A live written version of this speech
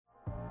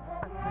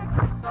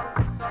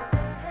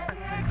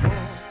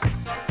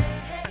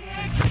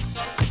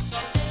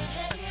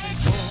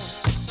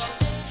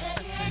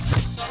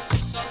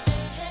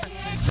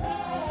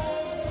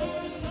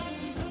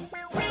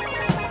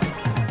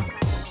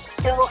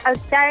I'll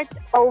start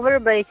over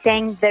by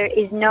saying there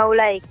is no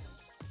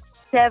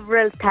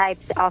several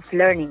types of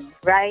learning,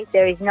 right?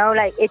 There is no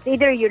it's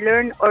either you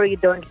learn or you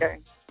don't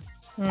learn.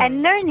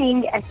 And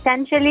learning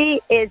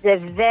essentially is a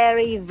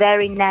very,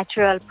 very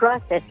natural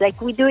process.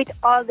 We do it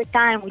all the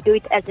time. We do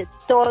it as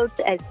adults,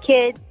 as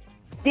kids.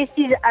 This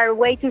is our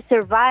way to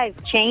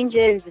survive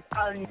changes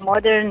on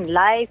modern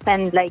life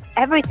and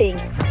everything.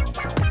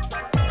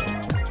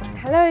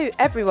 Hello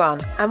everyone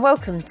and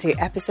welcome to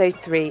episode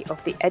 3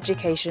 of the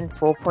Education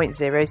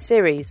 4.0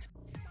 series.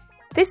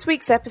 This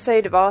week's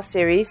episode of our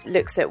series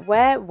looks at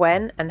where,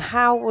 when and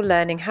how will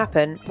learning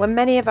happen when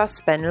many of us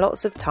spend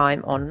lots of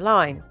time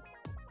online.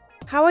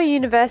 How are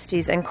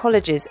universities and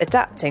colleges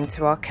adapting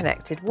to our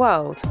connected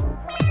world?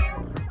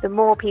 The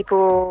more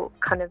people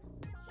kind of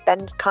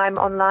spend time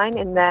online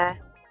in their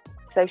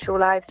social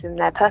lives and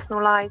their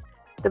personal lives,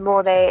 the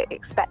more they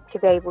expect to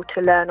be able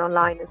to learn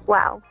online as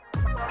well.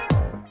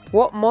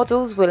 What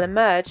models will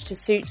emerge to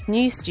suit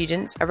new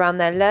students around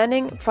their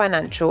learning,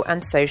 financial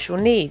and social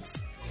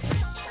needs?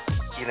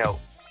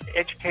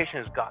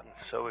 Education has gotten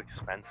so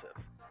expensive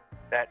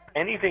that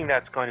anything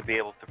that's going to be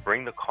able to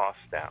bring the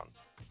costs down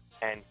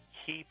and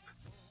keep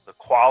the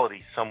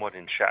quality somewhat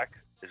in check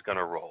is going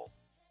to roll.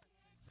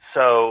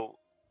 So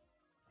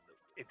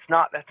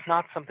that's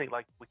not something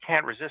we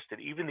can't resist it.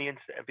 Even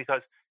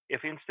because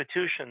if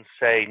institutions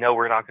say, no,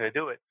 we're not going to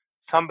do it,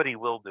 somebody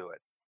will do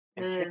it.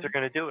 And kids are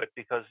going to do it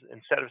because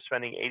instead of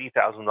spending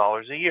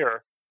 $80,000 a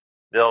year,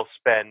 they'll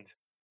spend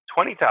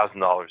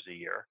 $20,000 a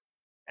year.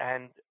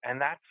 And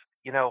that's,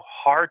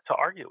 hard to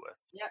argue with.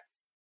 Yeah.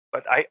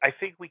 But I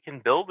think we can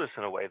build this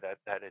in a way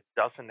that it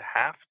doesn't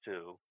have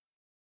to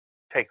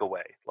take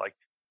away.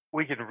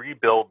 We can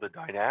rebuild the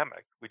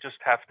dynamic. We just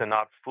have to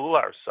not fool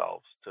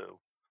ourselves to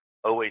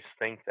always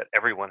think that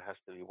everyone has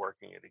to be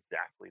working at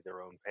exactly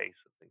their own pace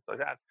and things like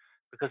that,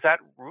 because that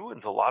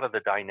ruins a lot of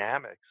the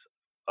dynamics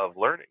of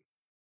learning.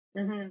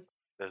 Mm-hmm.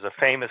 There's a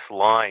famous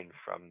line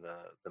from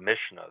the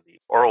Mishnah, the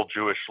oral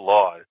Jewish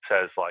law. It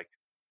says,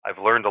 I've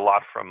learned a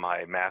lot from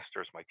my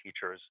masters, my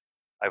teachers.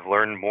 I've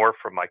learned more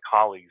from my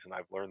colleagues, and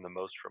I've learned the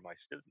most from my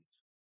students.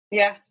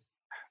 Yeah.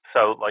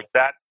 So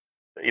that,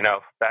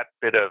 that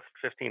bit of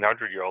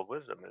 1,500-year-old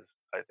wisdom is,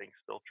 I think,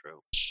 still true.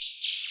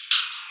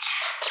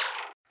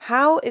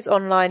 How is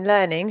online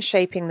learning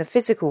shaping the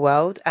physical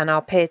world and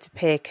our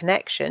peer-to-peer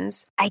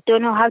connections? I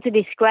don't know how to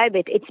describe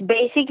it. It's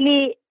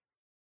basically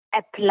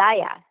a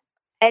playa.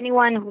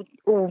 Anyone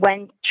who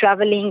went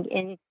traveling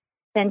in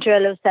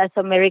Central or South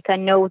America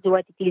knows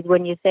what it is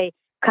when you say,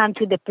 come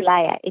to the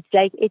playa.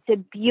 It's a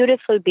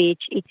beautiful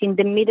beach. It's in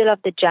the middle of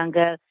the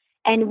jungle.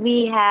 And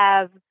we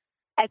have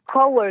a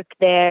co-work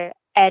there,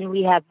 and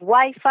we have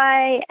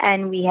Wi-Fi,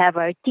 and we have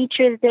our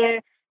teachers there.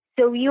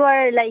 So you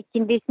are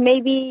in this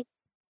maybe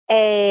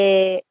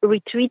a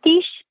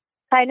retreatish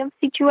kind of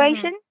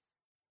situation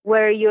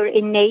where you're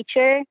in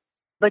nature,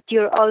 but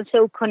you're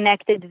also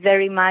connected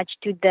very much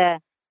to the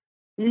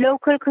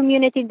local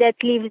community that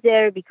lives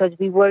there, because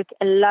we work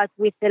a lot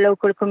with the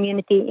local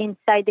community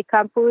inside the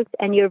campus,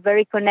 and you're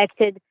very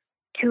connected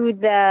to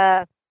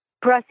the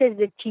process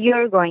that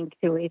you're going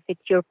through. If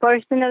it's your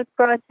personal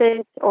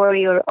process or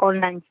your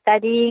online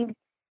studying,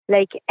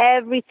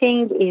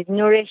 everything is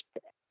nourished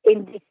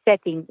in this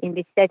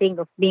setting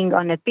of being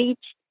on a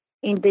beach,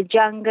 in the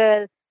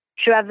jungle,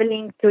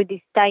 traveling through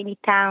these tiny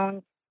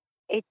towns.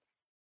 It's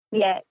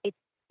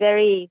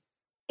very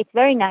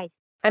nice.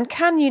 And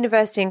can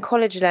university and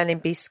college learning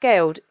be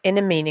scaled in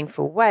a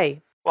meaningful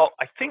way? Well,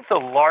 I think the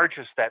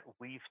largest that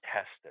we've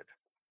tested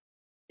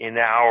in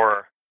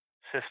our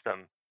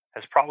system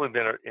has probably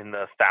been in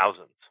the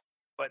thousands.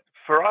 But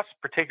for us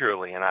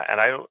particularly, and I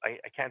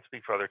can't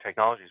speak for other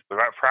technologies, but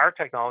for our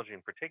technology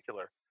in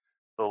particular,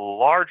 the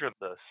larger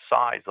the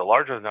size, the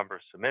larger the number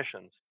of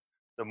submissions,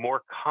 the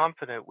more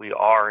confident we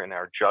are in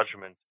our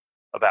judgment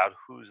about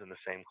who's in the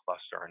same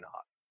cluster or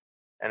not.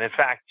 And in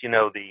fact,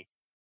 the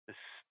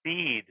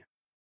speed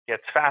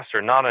gets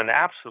faster, not on an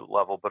absolute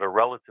level, but a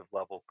relative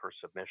level per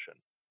submission.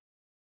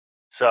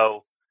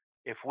 So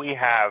if we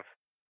have,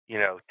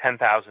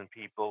 10,000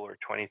 people or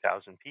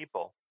 20,000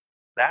 people,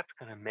 that's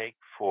going to make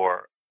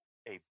for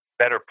a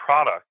better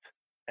product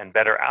and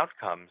better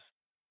outcomes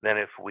than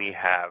if we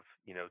have,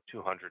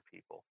 200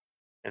 people.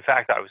 In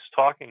fact, I was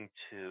talking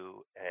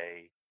to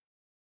a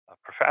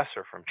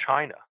professor from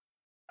China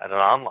at an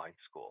online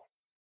school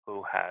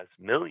who has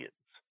millions.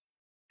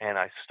 And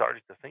I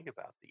started to think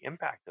about the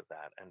impact of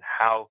that and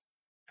how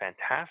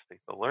fantastic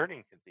the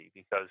learning can be,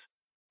 because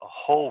a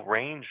whole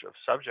range of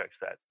subjects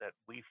that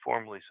we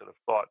formerly sort of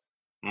thought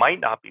might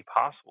not be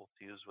possible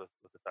to use with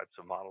the types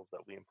of models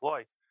that we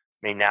employ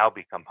may now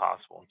become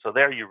possible. And so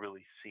there you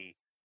really see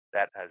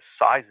that as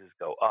sizes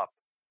go up,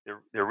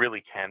 there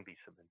really can be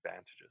some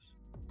advantages.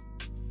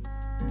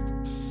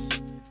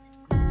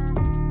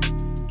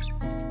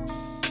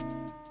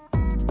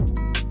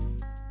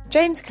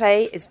 James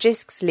Clay is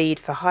JISC's lead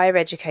for higher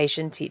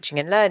education, teaching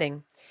and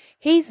learning.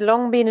 He's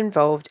long been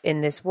involved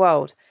in this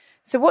world.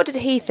 So what did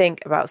he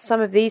think about some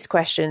of these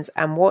questions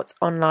and what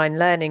online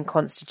learning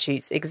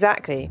constitutes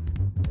exactly?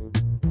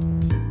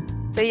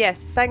 So yes,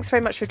 thanks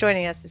very much for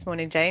joining us this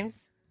morning,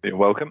 James. You're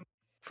welcome.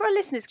 For our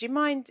listeners, do you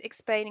mind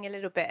explaining a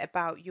little bit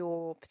about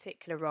your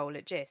particular role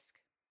at JISC?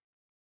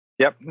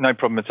 Yep, no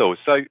problem at all.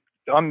 So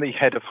I'm the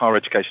head of higher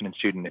education and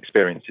student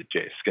experience at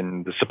JISC,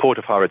 and the support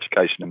of higher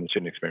education and the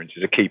student experience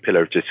is a key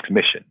pillar of JISC's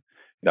mission.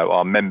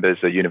 Our members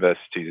are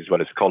universities as well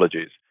as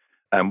colleges.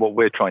 And what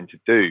we're trying to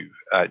do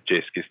at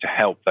JISC is to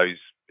help those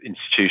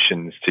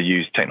institutions to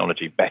use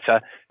technology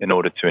better in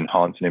order to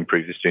enhance and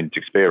improve the student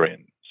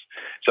experience.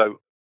 So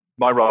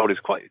my role is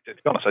to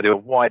be honest, I do a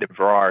wide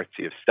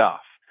variety of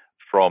stuff,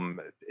 from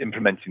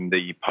implementing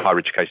the higher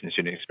education and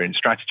student experience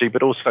strategy,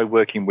 but also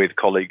working with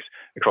colleagues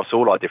across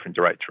all our different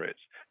directorates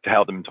to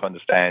help them to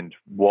understand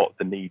what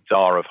the needs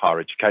are of higher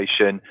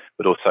education,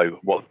 but also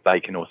what they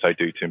can also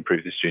do to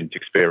improve the student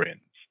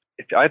experience.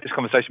 I had this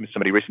conversation with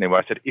somebody recently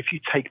where I said, if you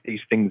take these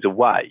things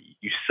away,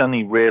 you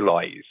suddenly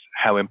realise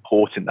how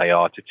important they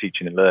are to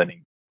teaching and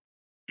learning.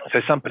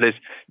 So simple as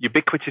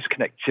ubiquitous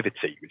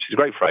connectivity, which is a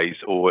great phrase,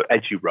 or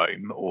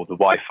EduRoam, or the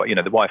Wi-Fi.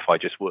 The Wi-Fi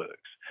just works.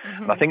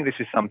 Mm-hmm. And I think this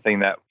is something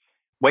that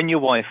when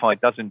your Wi-Fi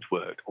doesn't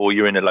work, or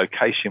you're in a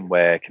location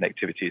where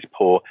connectivity is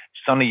poor,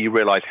 suddenly you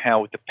realise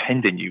how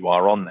dependent you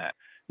are on that.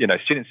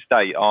 Students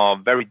today are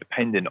very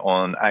dependent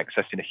on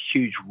accessing a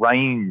huge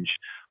range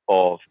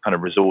of kind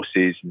of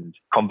resources and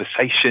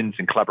conversations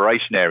and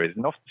collaboration areas.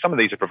 And often some of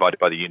these are provided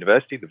by the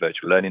university, the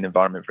virtual learning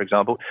environment, for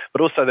example,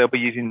 but also they'll be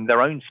using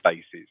their own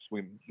spaces.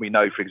 We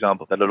know, for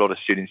example, that a lot of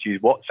students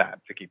use WhatsApp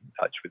to keep in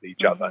touch with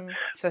each other.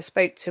 So I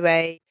spoke to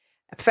a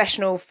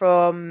professional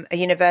from a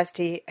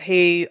university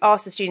who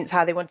asked the students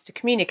how they wanted to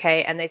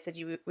communicate, and they said,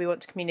 we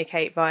want to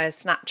communicate via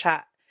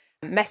Snapchat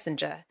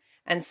Messenger.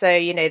 And so,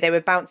 they were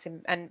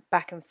bouncing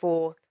back and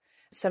forth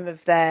some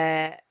of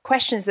their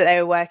questions that they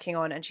were working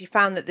on, and she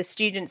found that the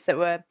students that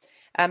were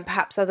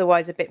perhaps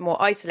otherwise a bit more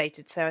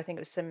isolated, so I think it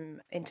was some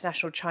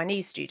international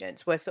Chinese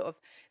students, were sort of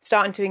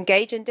starting to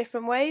engage in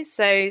different ways.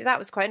 So that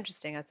was quite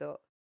interesting, I thought.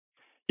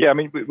 Yeah, I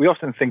mean, we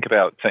often think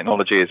about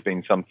technology as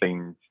being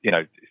something,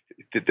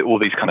 all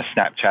these kind of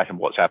Snapchat and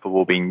WhatsApp have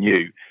all been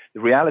new.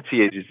 The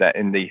reality is that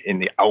in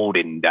the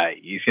olden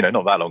days,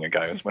 not that long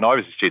ago, when I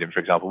was a student, for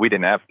example, we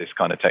didn't have this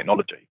kind of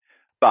technology.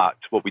 But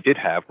what we did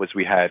have was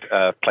we had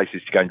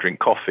places to go and drink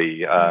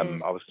coffee. I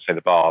was going to say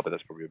the bar, but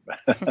that's probably,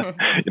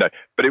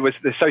 but it was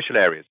the social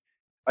areas.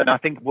 And I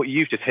think what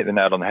you've just hit the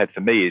nail on the head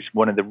for me is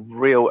one of the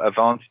real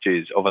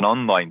advantages of an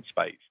online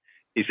space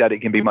is that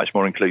it can be much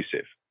more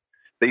inclusive.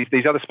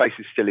 These other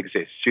spaces still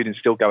exist. Students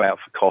still go out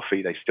for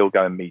coffee. They still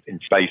go and meet in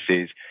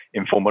spaces,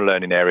 informal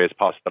learning areas,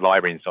 parts of the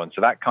library and so on.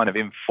 So that kind of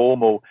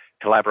informal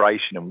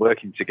collaboration and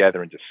working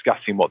together and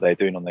discussing what they're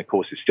doing on their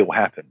courses still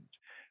happens.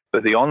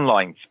 But the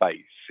online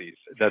spaces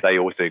that they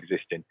also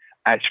exist in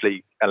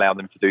actually allow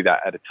them to do that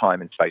at a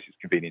time and space that's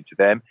convenient to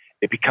them.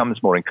 It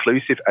becomes more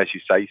inclusive, as you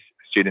say.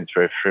 Students,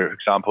 for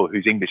example,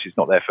 whose English is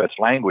not their first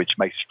language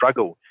may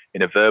struggle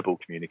in a verbal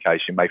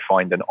communication, may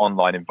find an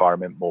online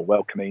environment more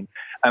welcoming.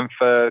 And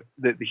for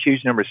the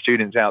huge number of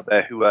students out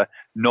there who are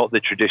not the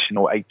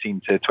traditional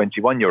 18 to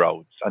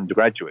 21-year-olds,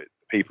 undergraduates,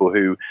 people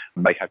who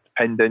may have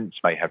dependents,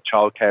 may have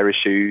childcare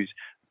issues,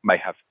 may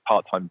have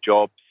part-time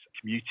jobs,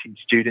 commuting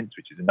students,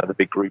 which is another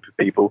big group of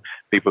people,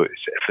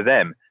 for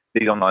them,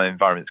 these online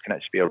environments can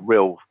actually be a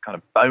real kind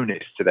of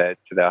bonus to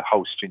their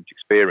whole student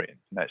experience,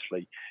 and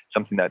actually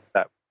something that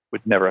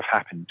would never have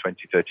happened 20,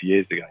 30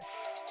 years ago.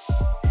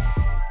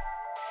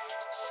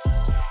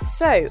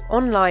 So,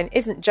 online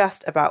isn't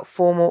just about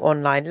formal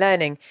online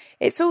learning.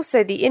 It's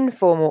also the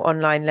informal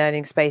online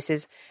learning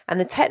spaces and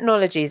the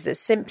technologies that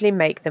simply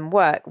make them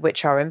work,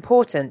 which are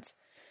important.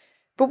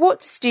 But what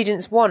do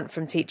students want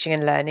from teaching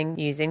and learning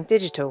using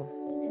digital?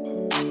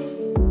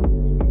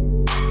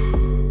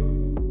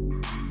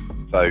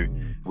 So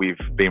we've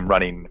been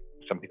running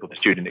something called the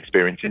Student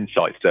Experience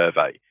Insight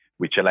Survey,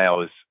 which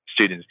allows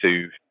students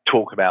to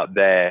talk about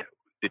their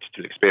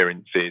digital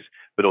experiences,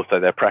 but also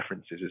their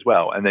preferences as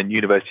well. And then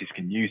universities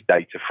can use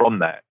data from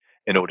that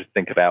in order to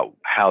think about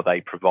how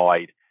they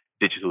provide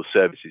digital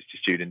services to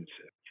students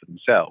for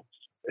themselves.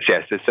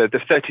 Yes, so the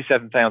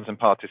 37,000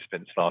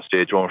 participants last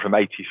year, drawn from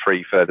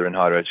 83 further and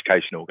higher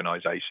education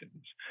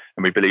organisations,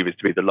 and we believe it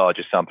to be the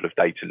largest sample of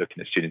data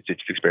looking at students'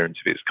 digital experience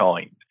of its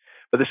kind.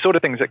 But the sort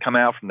of things that come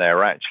out from there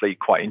are actually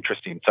quite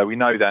interesting. So we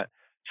know that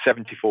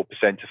 74%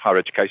 of higher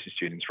education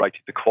students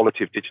rated the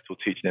quality of digital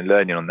teaching and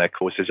learning on their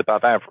courses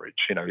above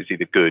average, is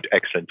either good,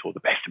 excellent, or the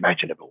best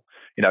imaginable,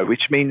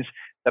 which means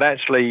that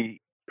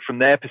actually, from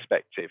their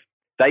perspective,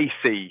 they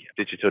see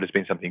digital as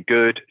being something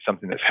good,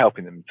 something that's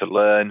helping them to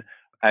learn.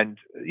 And,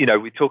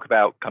 we talk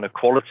about kind of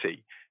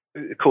quality.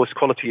 Of course,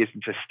 quality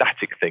isn't a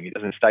static thing. It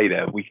doesn't stay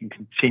there. We can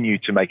continue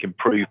to make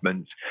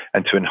improvements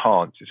and to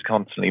enhance. It's a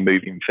constantly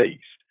moving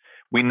feast.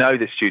 We know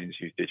that students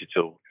use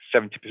digital.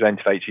 70%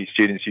 of HE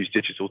students use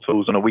digital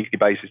tools on a weekly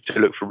basis to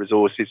look for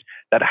resources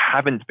that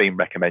haven't been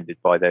recommended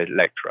by their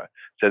lecturer.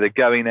 So they're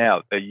going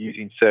out, they're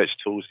using search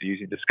tools, they're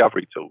using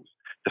discovery tools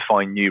to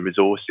find new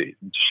resources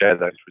and to share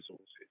those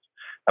resources.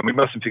 And we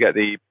mustn't forget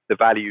the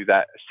value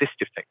that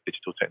assistive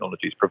digital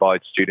technologies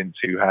provide students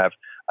who have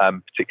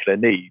particular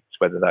needs,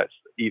 whether that's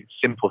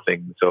simple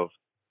things of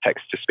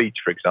text to speech,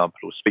 for example,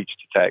 or speech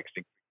to text,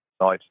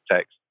 side to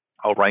text,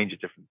 a whole range of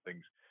different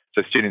things.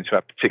 So students who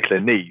have particular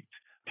needs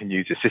can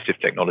use assistive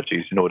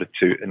technologies in order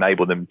to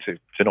enable them to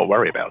not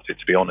worry about it,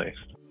 to be honest.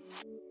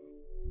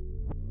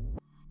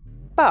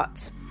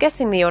 But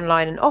getting the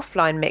online and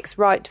offline mix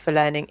right for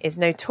learning is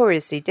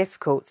notoriously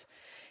difficult.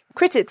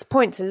 Critics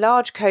point to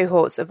large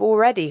cohorts of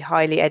already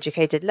highly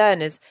educated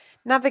learners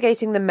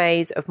navigating the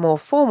maze of more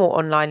formal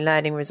online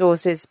learning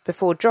resources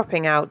before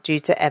dropping out due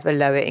to ever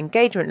lower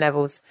engagement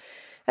levels.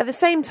 At the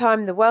same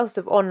time, the wealth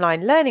of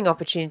online learning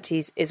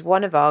opportunities is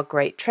one of our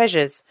great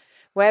treasures.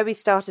 Where we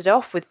started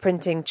off with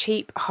printing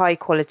cheap,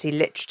 high-quality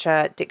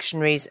literature,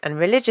 dictionaries and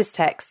religious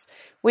texts,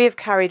 we have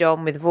carried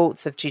on with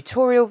vaults of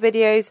tutorial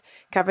videos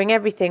covering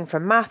everything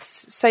from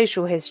maths,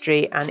 social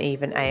history and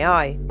even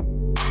AI.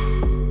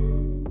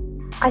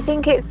 I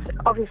think it's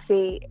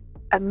obviously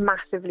a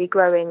massively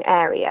growing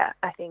area.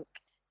 I think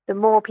the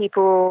more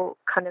people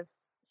kind of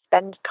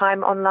spend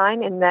time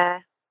online in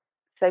their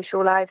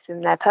social lives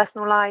and their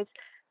personal lives,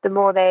 the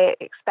more they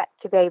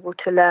expect to be able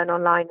to learn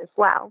online as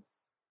well.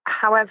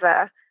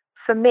 However,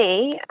 for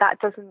me, I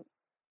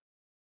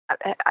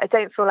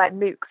don't feel like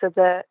MOOCs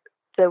are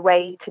the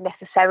way to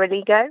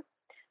necessarily go.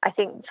 I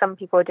think some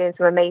people are doing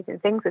some amazing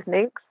things with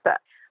MOOCs, but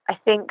I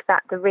think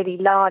that the really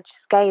large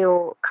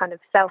scale kind of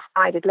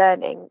self-guided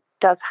learning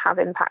does have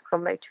impacts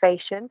on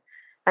motivation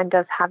and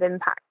does have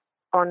impact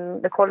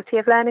on the quality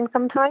of learning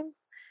sometimes.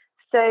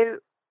 So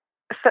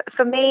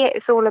for me,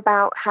 it's all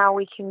about how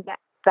we can get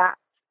that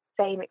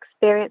same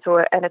experience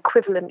or an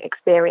equivalent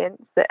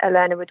experience that a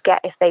learner would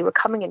get if they were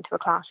coming into a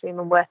classroom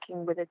and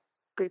working with a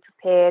group of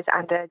peers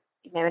and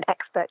an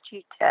expert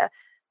tutor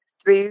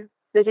through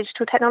the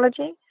digital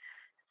technology.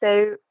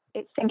 So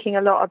it's thinking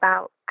a lot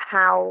about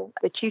how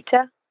the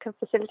tutor can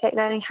facilitate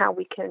learning, how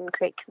we can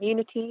create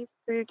communities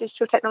through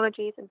digital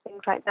technologies and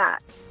things like that.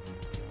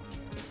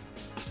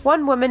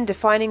 One woman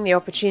defining the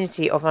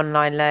opportunity of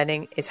online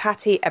learning is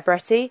Hattie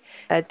Abretti,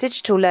 a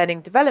digital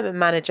learning development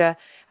manager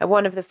at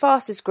one of the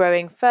fastest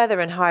growing further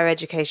and higher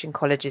education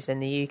colleges in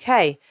the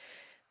UK.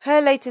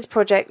 Her latest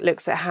project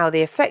looks at how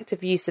the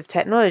effective use of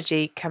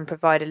technology can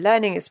provide a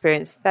learning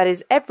experience that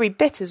is every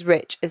bit as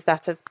rich as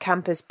that of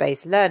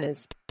campus-based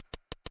learners.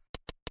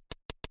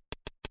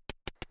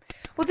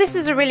 Well, this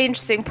is a really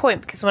interesting point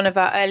because one of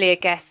our earlier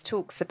guests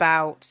talks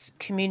about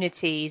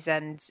communities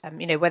and,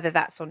 whether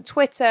that's on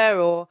Twitter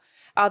or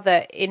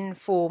other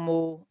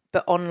informal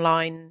but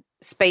online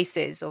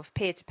spaces of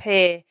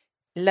peer-to-peer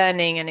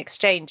learning and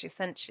exchange,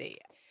 essentially.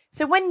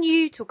 So when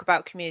you talk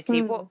about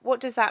community, what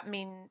does that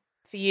mean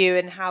for you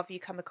and how have you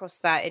come across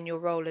that in your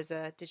role as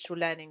a digital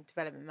learning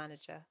development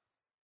manager?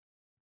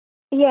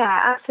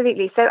 Yeah,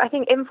 absolutely. So I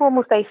think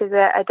informal spaces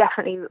are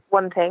definitely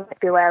one thing to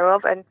be aware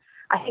of, and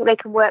I think they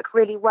can work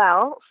really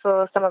well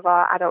for some of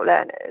our adult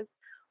learners.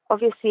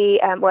 Obviously,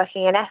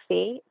 working in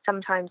FE,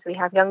 sometimes we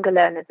have younger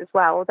learners as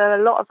well, although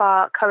a lot of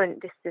our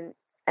current distance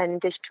and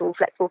digital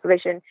flexible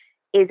provision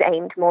is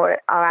aimed more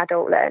at our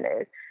adult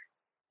learners.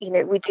 We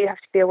do have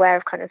to be aware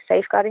of kind of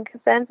safeguarding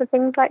concerns and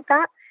things like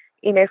that.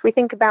 If we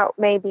think about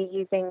maybe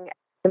using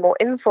the more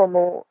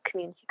informal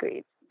community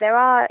groups, there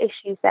are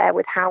issues there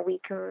with how we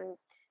can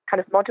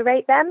kind of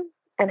moderate them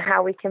and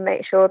how we can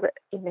make sure that,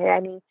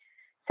 any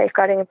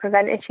safeguarding and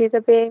prevent issues are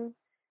being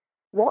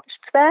watched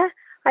there,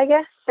 I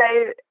guess.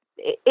 So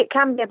it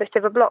can be a bit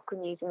of a block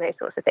when using those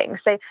sorts of things.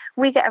 So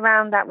we get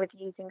around that with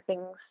using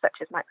things such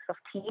as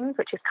Microsoft Teams,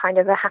 which is kind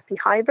of a happy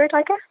hybrid,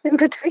 I guess, in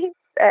between.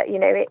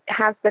 It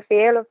has the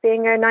feel of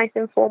being a nice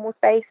informal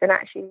space and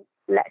actually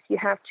lets you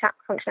have chat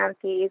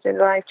functionalities and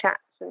live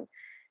chats and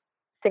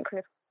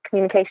synchronous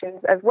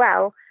communications as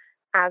well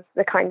as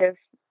the kind of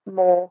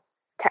more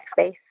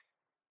text-based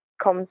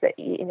comms that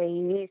you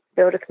use to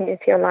build a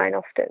community online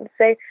often.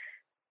 So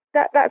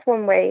that's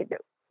one way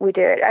that we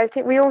do it. I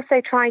think we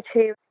also try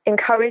to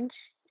encourage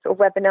sort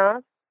of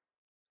webinars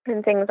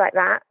and things like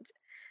that.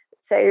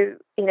 So,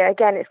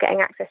 again, it's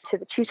getting access to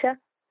the tutor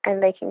and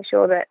making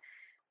sure that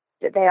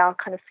they are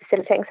kind of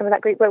facilitating some of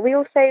that group work.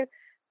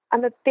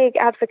 I'm a big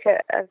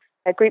advocate of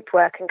group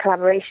work and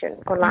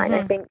collaboration online.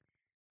 I think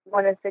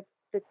one of the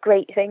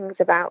great things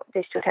about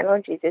digital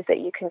technologies is that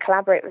you can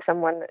collaborate with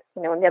someone that's,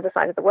 on the other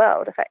side of the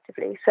world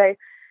effectively. So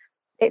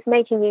it's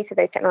making use of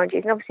those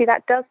technologies. And obviously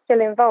that does still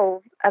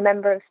involve a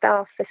member of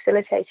staff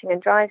facilitating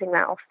and driving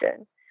that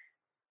often,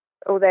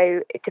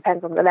 although it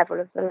depends on the level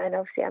of the learner.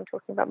 Obviously I'm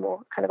talking about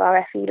more kind of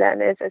our FE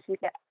learners. As you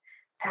get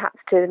perhaps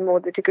to more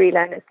the degree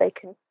learners, they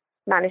can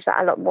manage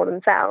that a lot more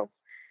themselves.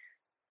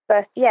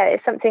 But yeah,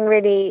 it's something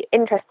really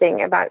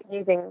interesting about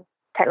using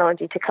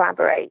technology to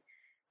collaborate.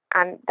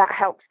 And that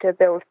helps to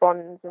build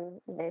bonds and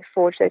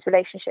forge those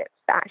relationships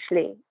that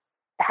actually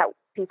help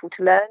people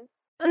to learn.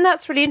 And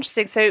that's really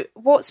interesting. So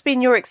what's been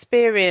your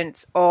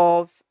experience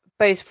of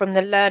both from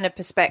the learner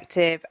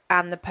perspective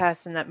and the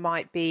person that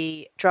might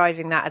be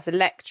driving that as a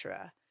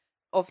lecturer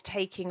of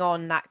taking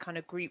on that kind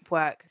of group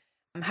work?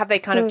 Have they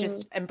kind of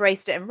just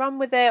embraced it and run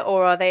with it,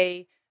 or are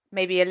they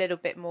maybe a little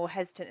bit more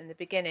hesitant in the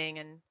beginning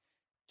and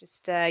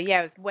just,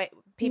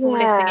 people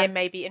listening in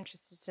may be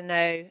interested to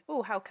know,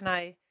 how can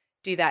I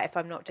do that if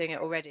I'm not doing it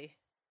already?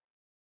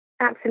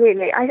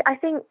 Absolutely. I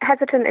think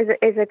hesitant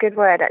is a good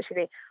word,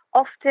 actually.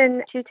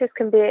 Often tutors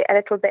can be a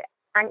little bit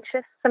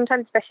anxious,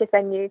 sometimes, especially if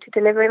they're new to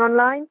delivering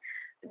online.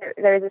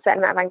 There is a certain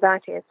amount of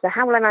anxiety as to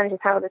how will I manage this,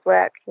 how will this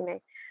work,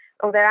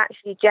 Although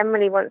actually,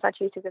 generally, once our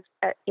tutors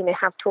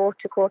have taught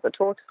a course or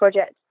taught a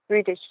project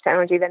through digital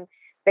technology, then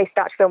they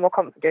start to feel more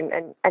confident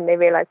and they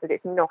realise that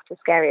it's not as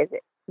scary as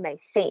it may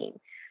seem.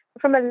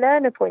 From a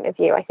learner point of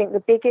view, I think the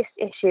biggest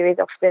issue is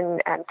often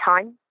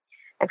time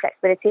and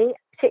flexibility,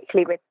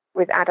 particularly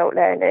with adult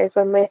learners.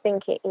 When we're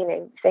thinking,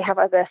 if they have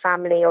other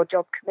family or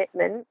job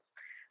commitments,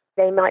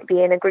 they might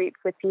be in a group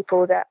with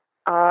people that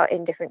are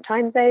in different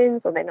time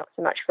zones, or they're not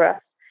so much for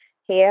us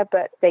here,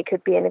 but they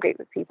could be in a group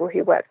with people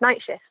who work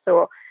night shifts,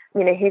 or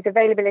whose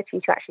availability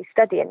to actually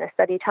study and their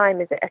study time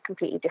is a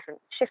completely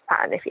different shift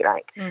pattern, if you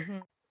like,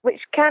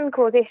 which can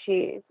cause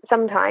issues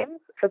sometimes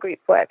for group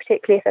work,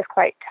 particularly if there's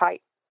quite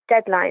tight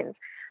deadlines.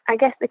 I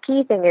guess the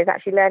key thing is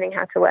actually learning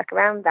how to work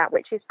around that,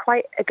 which is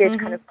quite a good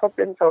kind of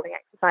problem-solving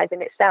exercise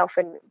in itself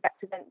and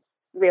represents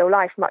real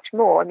life much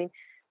more. I mean,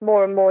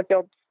 more and more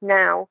jobs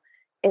now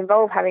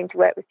involve having to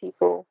work with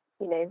people,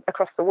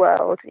 across the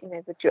world.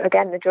 The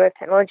joy of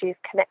technology has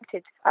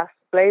connected us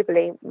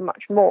globally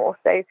much more.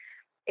 So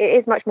it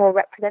is much more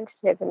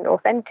representative and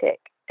authentic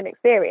an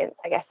experience,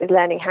 I guess, is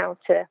learning how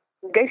to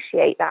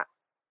negotiate that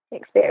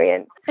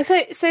experience. And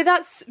so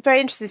that's very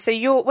interesting.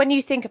 So when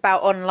you think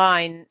about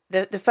online,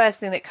 the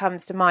first thing that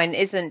comes to mind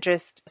isn't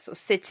just sort of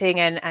sitting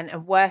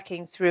and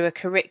working through a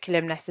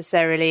curriculum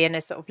necessarily in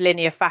a sort of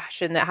linear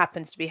fashion that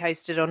happens to be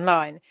hosted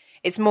online.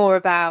 It's more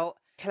about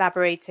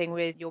collaborating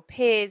with your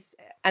peers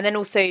and then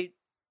also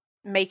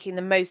making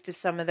the most of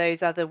some of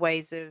those other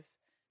ways of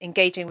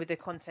engaging with the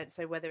content.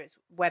 So whether it's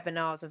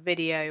webinars or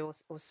video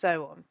or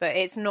so on, but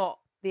it's not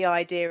the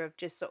idea of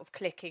just sort of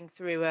clicking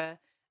through a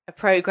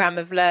program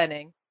of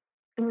learning.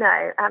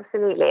 No,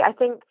 absolutely. I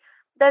think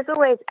there's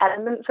always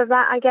elements of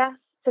that, I guess,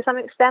 to some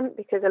extent,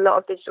 because a lot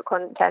of digital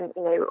content,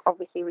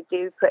 obviously we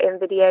do put in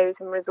videos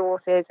and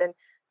resources and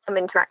some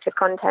interactive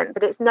content,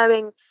 but it's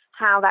knowing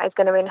how that is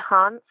going to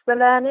enhance the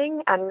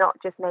learning and not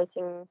just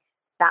making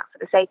that for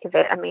the sake of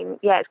it. I mean,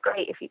 yeah, it's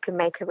great if you can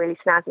make a really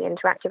snazzy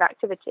interactive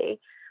activity,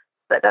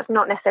 but that's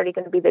not necessarily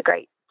going to be the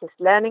greatest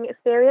learning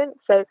experience.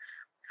 So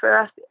for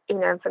us,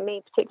 and for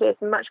me particularly,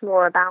 it's much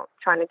more about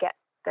trying to get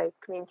those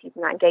communities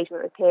and that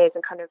engagement with peers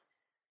and kind of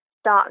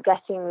start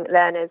getting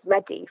learners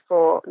ready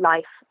for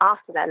life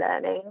after their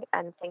learning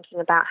and thinking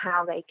about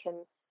how they can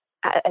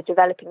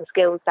developing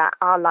skills that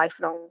are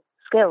lifelong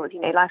skills,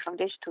 lifelong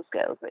digital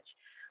skills, which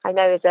I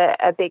know is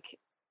a big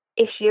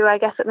issue, I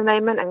guess, at the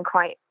moment and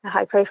quite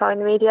high profile in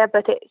the media,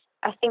 but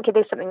I think it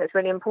is something that's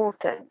really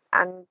important.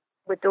 And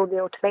with all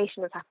the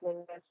automation that's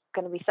happening, there's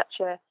going to be such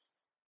a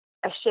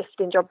shift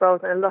in job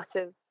roles, and a lot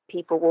of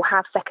people will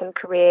have second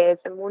careers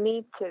and will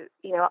need to,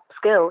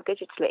 upskill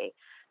digitally.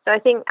 So I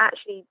think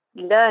actually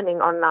learning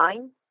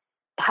online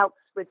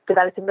helps with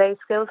developing those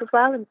skills as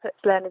well and puts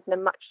learners in a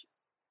much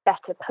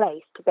better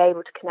place to be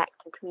able to connect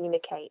and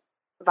communicate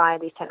via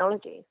these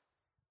technologies.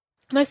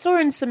 And I saw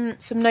in some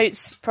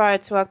notes prior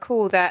to our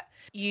call that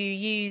you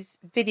use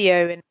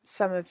video in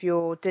some of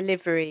your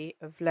delivery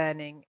of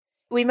learning.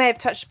 We may have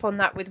touched upon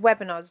that with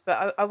webinars,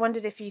 but I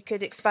wondered if you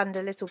could expand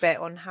a little bit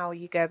on how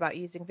you go about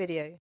using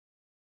video.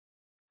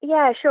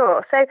 Yeah,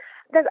 sure. So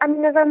there's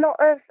a lot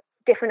of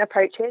different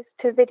approaches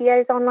to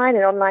videos online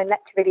and online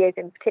lecture videos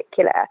in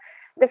particular.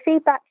 The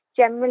feedback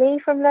generally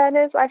from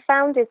learners I've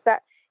found is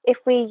that if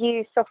we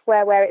use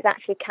software where it's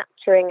actually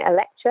capturing a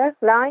lecture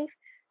live,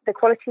 the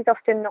quality is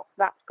often not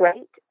that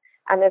great,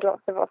 and there's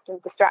lots of often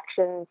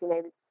distractions,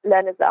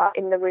 learners that are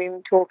in the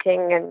room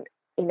talking and,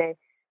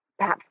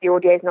 perhaps the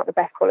audio is not the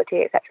best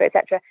quality, etc.,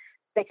 etc.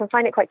 They can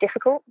find it quite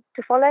difficult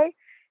to follow.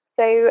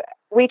 So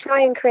we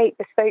try and create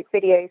bespoke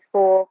videos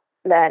for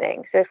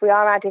learning. So if we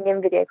are adding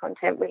in video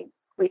content,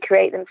 we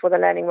create them for the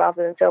learning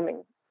rather than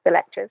filming the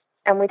lectures.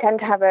 And we tend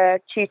to have a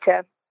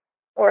tutor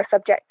or a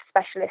subject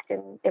specialist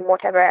in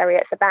whatever area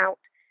it's about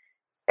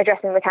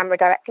addressing the camera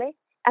directly.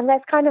 And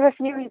there's kind of a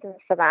few reasons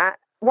for that.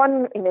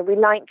 One, we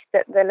like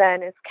that the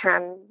learners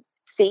can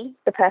see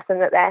the person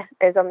that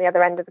is on the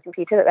other end of the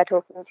computer that they're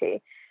talking to,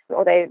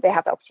 although they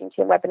have the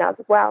opportunity in webinars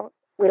as well.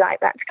 We like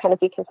that to kind of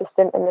be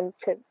consistent and then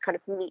to kind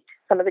of meet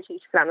some of the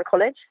tutors around the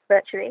college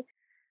virtually.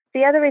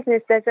 The other reason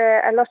is there's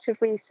a lot of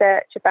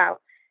research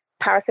about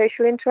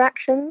parasocial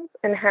interactions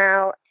and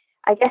how,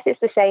 I guess it's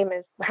the same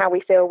as how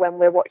we feel when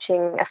we're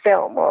watching a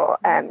film or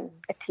a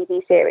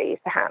TV series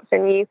perhaps,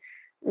 and you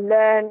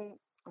learn,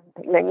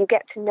 you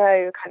get to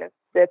know kind of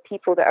the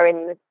people that are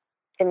in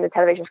the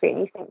television screen.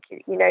 You think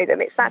you know them.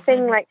 It's that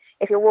thing like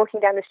if you're walking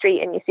down the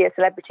street and you see a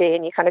celebrity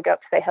and you kind of go up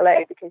to say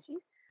hello because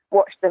you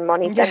watched them on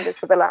EastEnders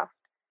for the last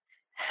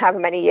however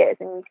many years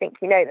and you think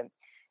you know them.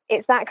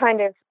 It's that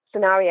kind of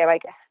scenario, I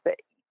guess, that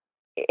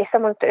if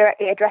someone's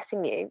directly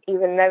addressing you,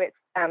 even though it's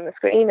down the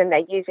screen and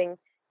they're using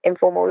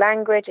informal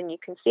language and you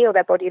can feel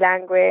their body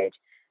language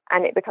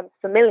and it becomes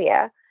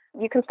familiar,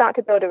 you can start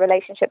to build a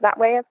relationship that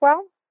way as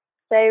well.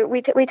 So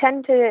we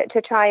tend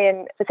to try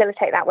and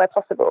facilitate that where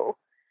possible.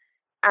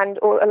 And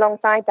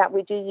alongside that,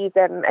 we do use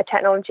a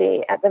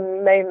technology at the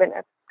moment,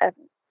 a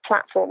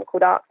platform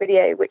called Arc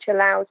Video, which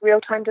allows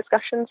real-time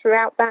discussion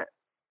throughout that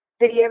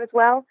video as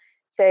well.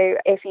 So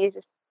if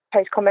users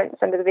post comments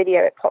under the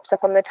video, it pops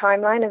up on the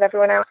timeline of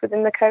everyone else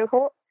within the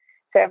cohort.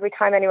 So every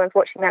time anyone's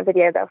watching that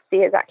video, they'll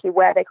see exactly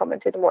where they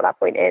commented and what that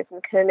point is,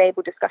 and can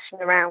enable discussion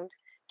around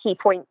key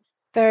points.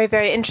 Very,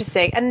 very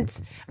interesting.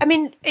 And I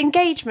mean,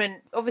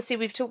 engagement, obviously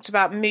we've talked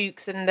about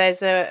MOOCs and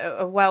there's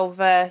a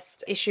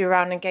well-versed issue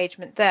around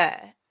engagement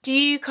there. Do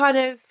you kind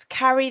of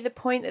carry the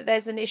point that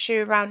there's an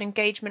issue around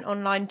engagement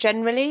online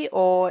generally,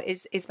 or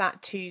is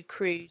that too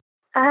crude?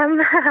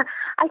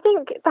 I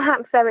think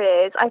perhaps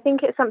there is. I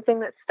think it's something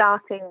that's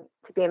starting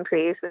to be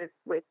improved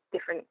with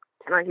different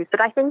technologies,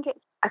 but I think it's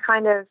a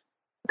kind of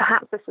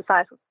perhaps a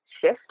societal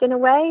shift in a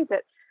way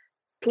that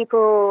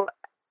people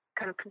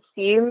kind of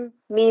consume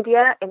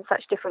media in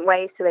such different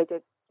ways to they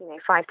did,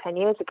 5-10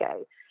 years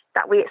ago,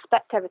 that we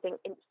expect everything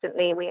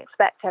instantly, we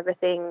expect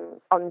everything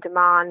on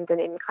demand and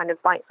in kind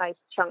of bite-sized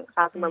chunks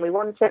as and when we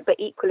want it, but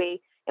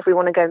equally, if we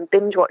want to go and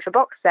binge watch a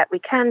box set, we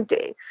can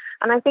do.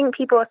 And I think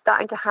people are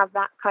starting to have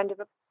that kind of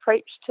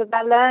approach to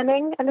their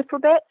learning a little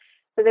bit,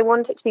 so they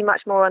want it to be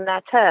much more on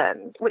their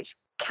terms, which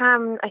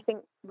can, I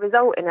think,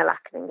 result in a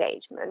lack of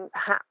engagement.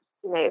 Perhaps,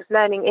 if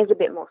learning is a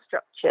bit more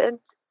structured,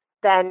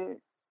 then,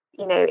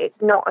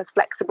 it's not as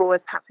flexible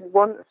as perhaps we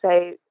want.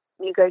 So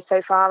you go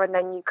so far and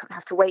then you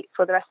have to wait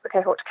for the rest of the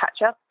cohort to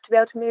catch up to be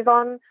able to move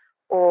on,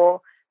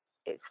 or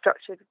it's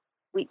structured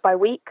week by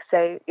week.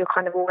 So you're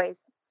kind of always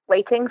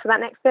waiting for that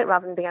next bit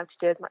rather than being able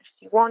to do as much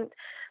as you want,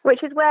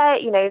 which is where,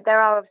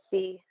 there are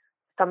obviously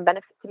some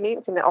benefits to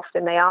MOOCs in that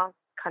often they are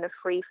kind of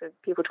free for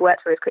people to work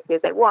through as quickly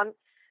as they want.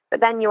 But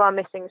then you are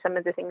missing some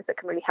of the things that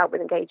can really help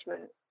with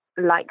engagement,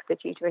 like the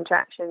tutor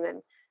interaction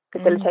and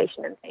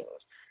facilitation and things.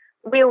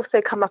 We also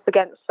come up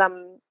against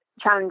some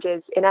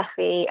challenges in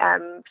FE,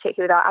 particularly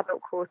with our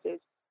adult courses,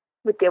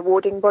 with the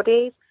awarding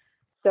bodies.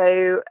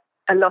 So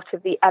a lot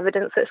of the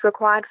evidence that's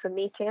required for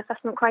meeting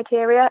assessment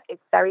criteria is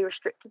very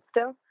restricted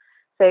still.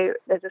 So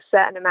there's a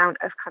certain amount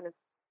of kind of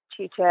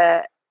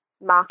tutor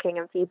marking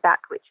and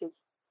feedback which is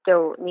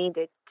still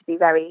needed to be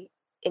very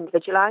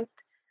individualised,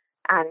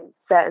 and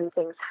certain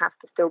things have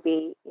to still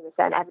be,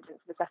 certain evidence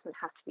of assessments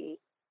have to be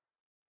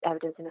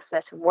evidence in a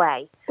certain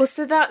way. Well,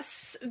 so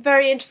that's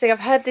very interesting. I've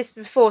heard this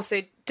before.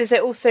 So does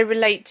it also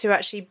relate to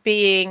actually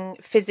being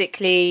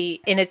physically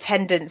in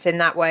attendance in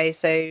that way?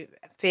 So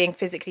being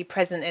physically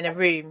present in a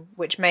room,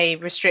 which may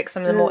restrict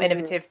some of the more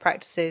innovative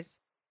practices?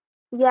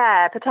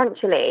 Yeah,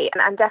 potentially.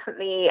 And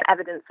definitely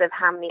evidence of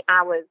how many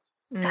hours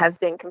has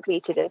been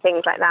completed and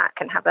things like that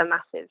can have a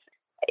massive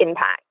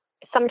impact.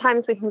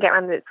 Sometimes we can get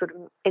around the sort of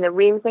in a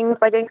room things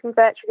by doing things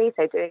virtually,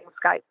 so doing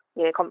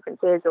Skype,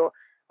 conferences or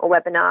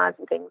webinars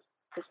and things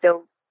to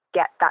still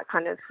get that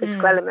kind of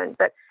physical element.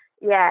 But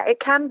yeah, it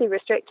can be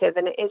restrictive,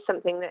 and it is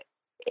something that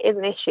is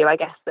an issue, I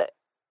guess, that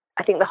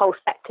I think the whole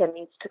sector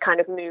needs to kind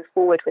of move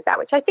forward with that,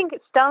 which I think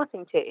it's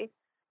starting to,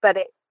 but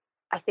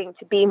I think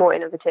to be more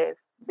innovative,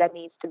 there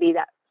needs to be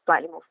that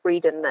slightly more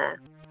freedom there.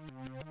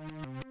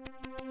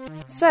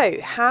 So,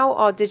 how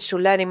are digital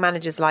learning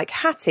managers like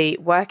Hattie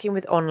working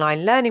with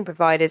online learning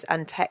providers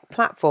and tech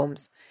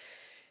platforms?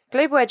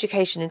 Global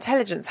education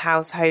intelligence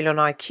house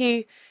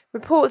HolonIQ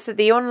reports that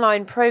the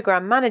online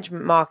program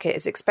management market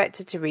is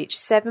expected to reach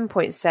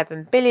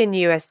 $7.7 billion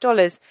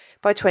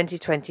by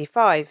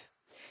 2025.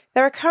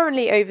 There are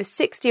currently over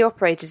 60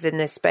 operators in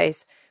this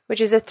space,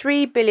 which is a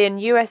 $3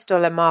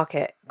 billion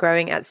market,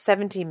 growing at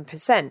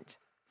 17%.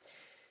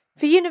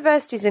 For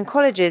universities and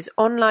colleges,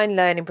 online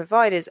learning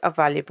providers are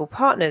valuable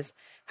partners,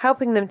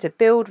 helping them to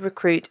build,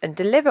 recruit and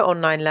deliver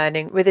online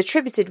learning with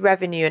attributed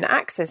revenue and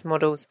access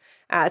models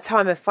at a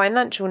time of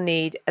financial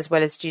need as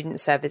well as student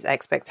service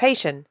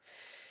expectation.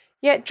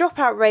 Yet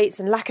dropout rates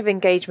and lack of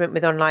engagement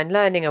with online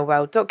learning are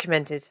well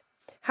documented.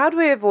 How do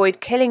we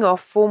avoid killing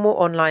off formal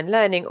online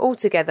learning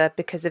altogether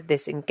because of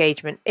this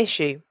engagement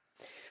issue?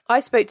 I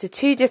spoke to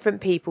two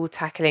different people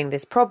tackling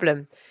this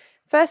problem.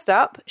 First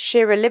up,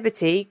 Shira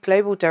Liberty,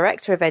 Global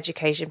Director of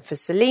Education for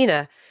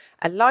Selina,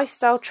 a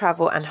lifestyle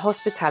travel and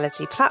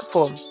hospitality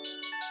platform.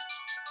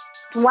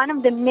 One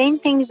of the main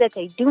things that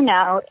I do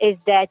now is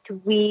that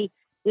we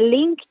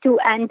link to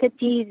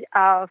entities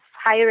of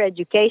higher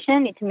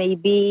education. It may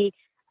be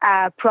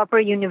proper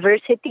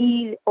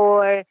universities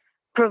or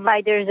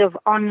providers of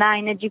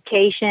online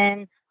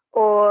education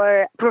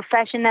or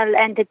professional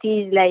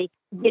entities like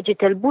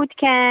digital boot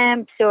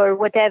camps or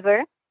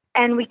whatever.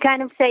 And we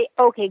kind of say,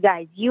 okay,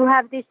 guys, you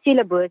have this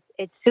syllabus.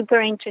 It's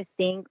super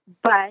interesting,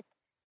 but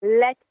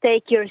let's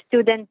take your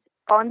students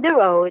on the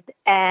road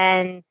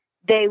and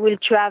they will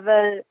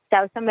travel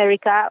South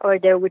America or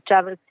they will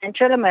travel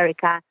Central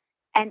America.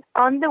 And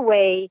on the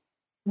way,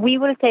 we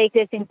will take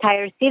this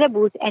entire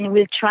syllabus and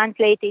we'll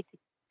translate it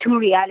to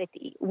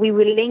reality. We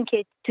will link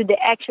it to the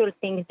actual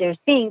things they're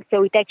seeing,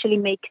 so it actually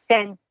makes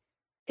sense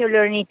to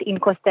learn it in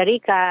Costa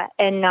Rica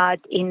and not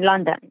in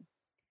London.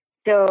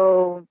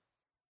 So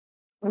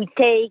we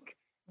take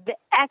the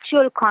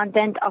actual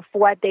content of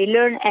what they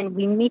learn and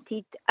we meet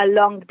it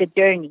along the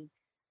journey.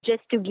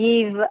 Just to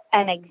give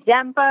an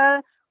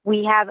example,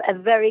 we have a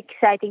very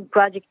exciting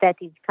project that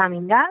is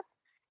coming up,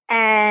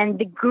 and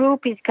the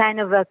group is kind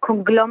of a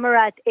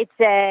conglomerate. It's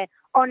a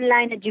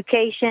online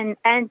education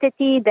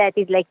entity that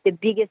is like the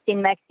biggest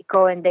in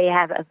Mexico, and they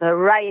have a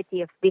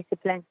variety of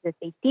disciplines that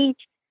they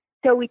teach.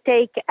 So we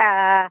take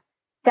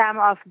some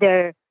of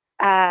their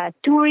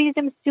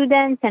tourism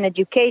students and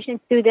education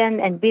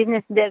students and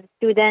business dev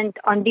students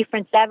on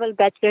different levels,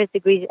 bachelor's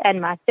degrees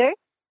and master's.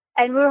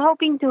 And we're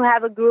hoping to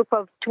have a group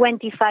of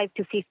 25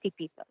 to 50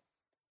 people.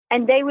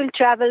 And they will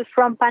travel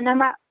from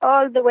Panama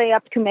all the way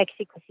up to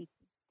Mexico City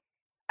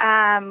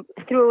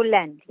through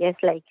land. Yes,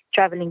 like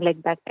traveling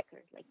like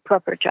backpackers, like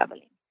proper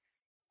traveling.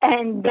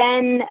 And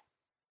then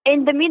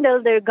in the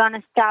middle, they're going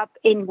to stop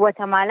in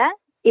Guatemala,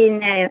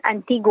 in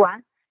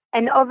Antigua.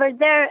 And over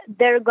there,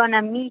 they're going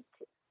to meet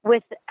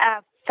with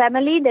a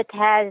family that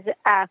has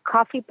a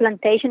coffee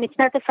plantation. It's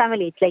not a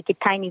family. It's like a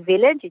tiny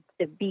village. It's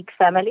a big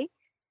family.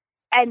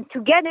 And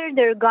together,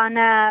 they're going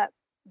to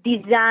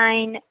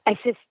design a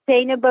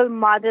sustainable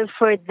model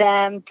for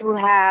them to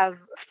have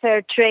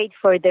fair trade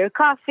for their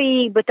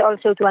coffee, but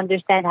also to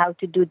understand how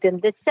to do them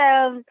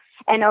themselves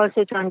and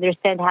also to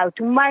understand how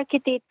to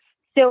market it.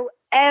 So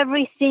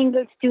every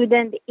single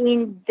student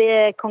in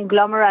the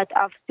conglomerate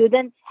of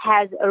students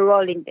has a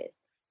role in this.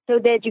 So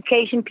the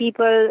education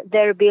people,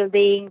 they're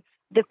building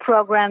the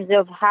programs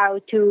of how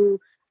to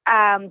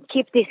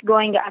keep this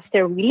going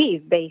after we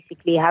leave,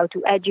 basically, how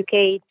to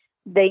educate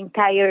the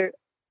entire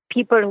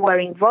people who are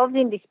involved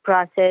in this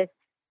process,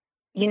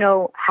 you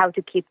know, how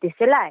to keep this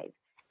alive.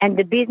 And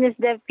the business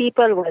dev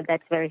people, well,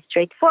 that's very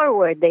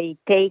straightforward. They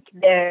take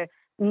their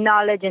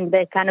knowledge and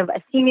they kind of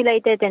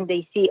assimilate it and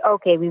they see,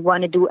 okay, we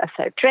want to do a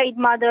fair trade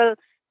model.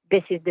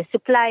 This is the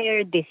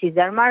supplier. This is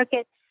our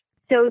market.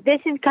 So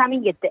this is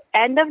coming at the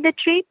end of the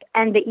trip,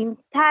 and the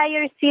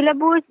entire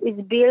syllabus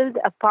is built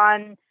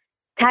upon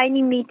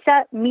tiny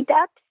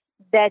meetups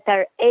that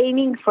are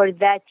aiming for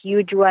that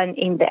huge one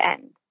in the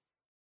end.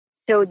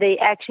 So they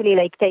actually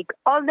like take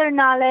all their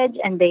knowledge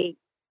and they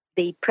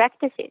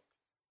practice it.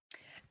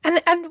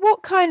 And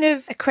what kind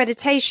of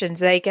accreditations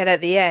do they get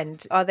at the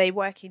end? Are they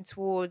working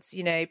towards,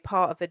 you know,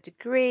 part of a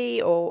degree,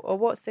 or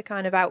what's the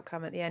kind of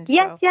outcome at the end?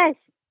 Yes.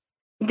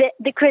 The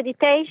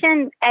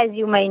accreditation, as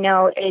you may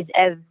know, is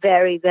a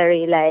very,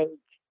 very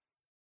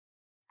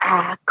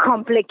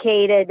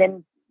complicated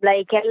and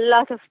like a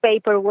lot of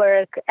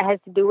paperwork has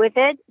to do with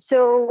it.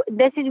 So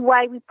this is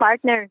why we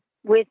partner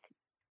with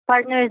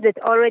partners that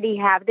already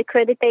have the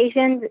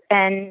accreditations.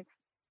 And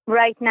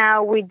right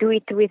now we do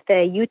it with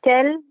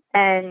UTEL,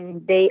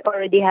 and they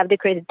already have the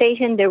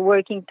accreditation. They're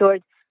working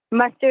towards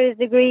master's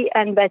degree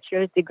and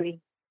bachelor's degree.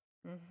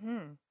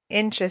 Mm-hmm.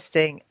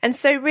 Interesting. And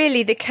so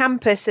really the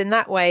campus in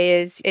that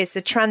way it's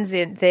a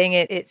transient thing.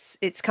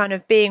 It's kind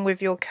of being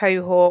with your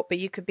cohort, but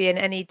you could be in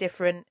any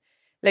different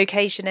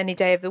location any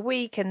day of the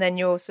week, and then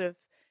you're sort of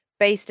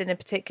based in a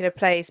particular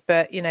place,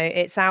 but you know,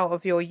 it's out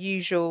of your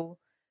usual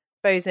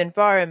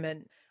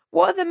environment.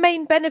 What are the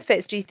main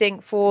benefits, do you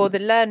think, for the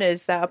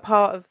learners that are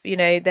part of, you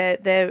know,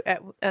 they're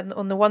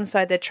on the one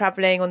side they're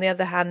traveling, on the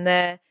other hand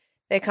they're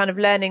kind of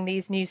learning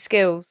these new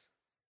skills?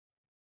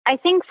 I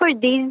think for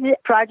this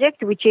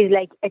project, which is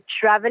like a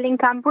traveling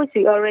campus,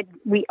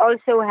 we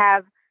also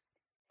have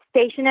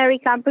stationary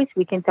campus.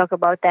 We can talk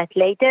about that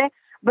later.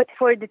 But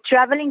for the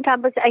traveling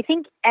campus, I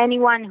think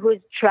anyone who's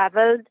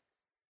traveled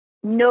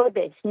know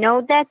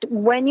that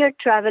when you're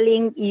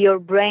traveling, your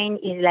brain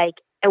is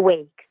like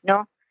awake,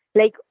 no?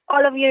 Like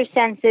all of your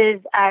senses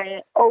are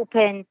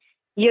open.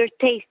 You're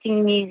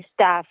tasting new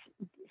stuff.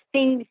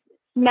 Things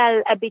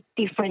smell a bit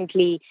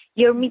differently.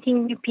 You're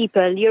meeting new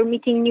people. You're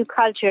meeting new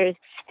cultures.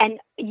 And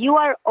you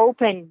are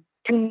open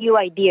to new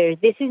ideas.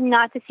 This is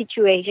not a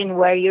situation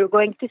where you're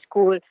going to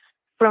school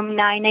from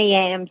 9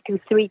 a.m. to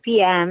 3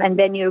 p.m. and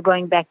then you're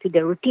going back to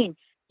the routine.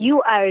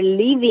 You are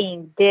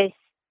living this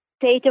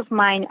state of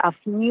mind of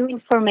new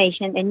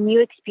information and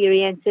new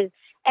experiences,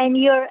 and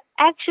your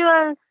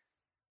actual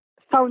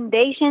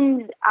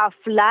foundations of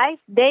life,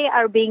 they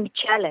are being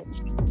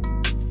challenged.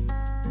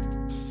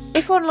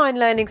 If online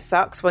learning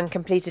sucks when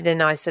completed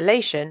in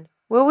isolation,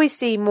 will we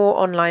see more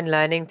online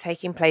learning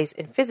taking place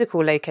in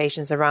physical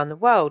locations around the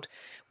world,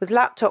 with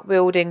laptop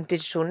wielding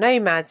digital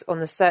nomads on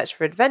the search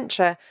for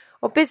adventure,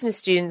 or business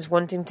students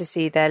wanting to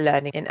see their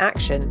learning in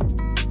action?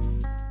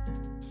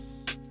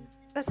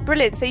 That's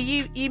brilliant. So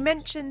you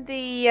mentioned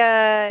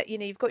the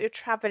you've got your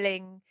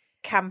travelling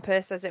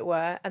campus, as it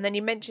were, and then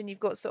you mentioned you've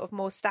got sort of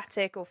more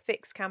static or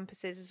fixed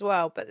campuses as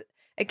well. But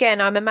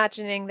again, I'm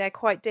imagining they're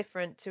quite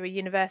different to a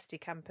university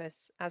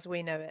campus as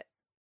we know it.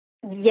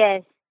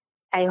 Yes,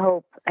 I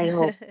hope.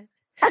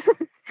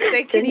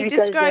 So can you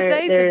describe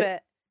those a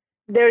bit?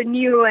 They're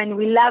new and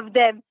we love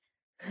them.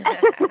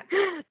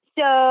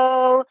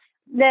 So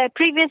the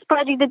previous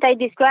project that I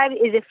described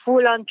is a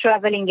full-on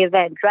traveling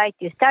event, right?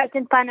 You start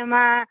in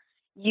Panama,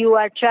 you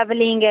are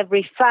traveling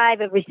every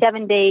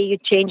 7 days, you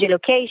change a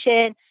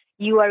location,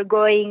 you are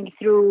going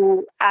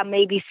through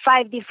maybe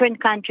 5 different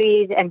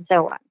countries and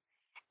so on.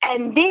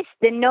 And this,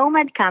 the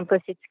Nomad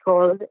Campus, it's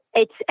called,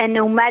 it's a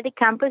nomadic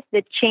campus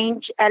that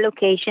change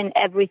allocation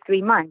every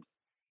 3 months.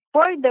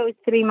 For those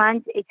 3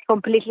 months, it's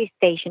completely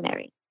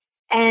stationary.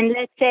 And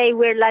let's say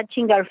we're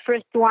launching our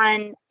first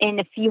one in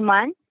a few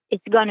months.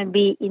 It's going to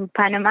be in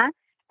Panama,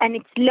 and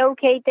it's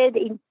located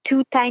in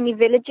 2 tiny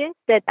villages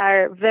that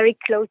are very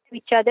close to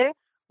each other.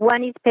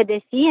 One is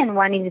Pedesi and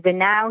one is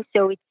Venao.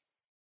 So it's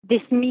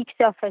this mix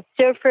of a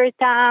surfer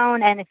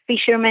town and a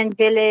fisherman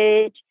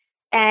village.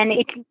 And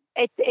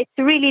it's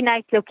a really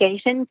nice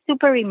location,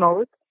 super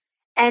remote.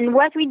 And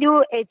what we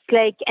do, it's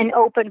like an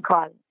open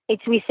call.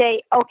 It's we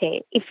say,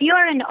 okay, if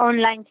you're an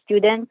online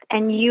student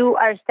and you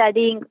are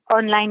studying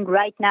online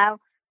right now,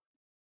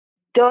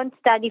 don't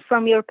study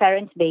from your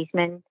parents'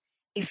 basement.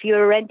 If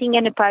you're renting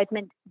an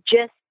apartment,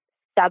 just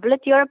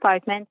sublet your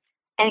apartment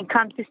and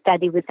come to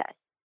study with us.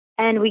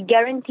 And we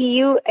guarantee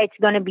you it's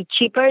going to be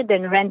cheaper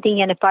than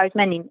renting an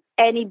apartment in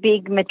any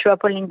big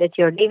metropolis that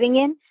you're living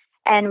in.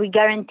 And we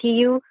guarantee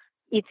you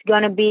it's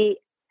going to be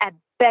a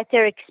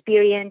better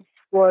experience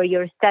for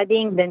your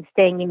studying than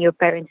staying in your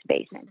parents'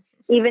 basement.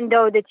 Even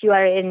though that you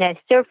are in a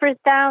surfer's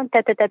town,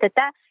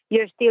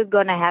 you're still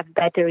going to have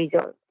better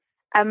results.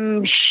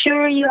 I'm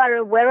sure you are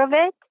aware of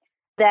it,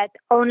 that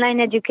online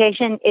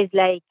education is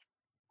like,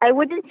 I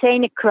wouldn't say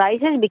in a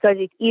crisis because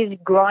it is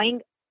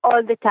growing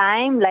all the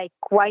time, like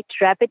quite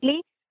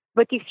rapidly.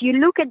 But if you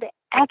look at the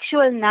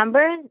actual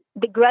numbers,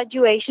 the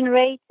graduation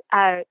rates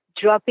are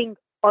dropping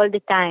all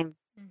the time.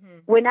 Mm-hmm.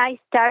 When I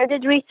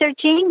started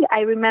researching, I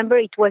remember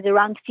it was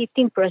around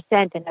 15%.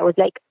 And I was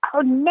like,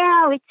 oh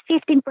no, it's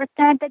 15%.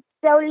 That's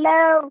so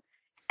low.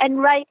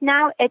 And right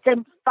now it's at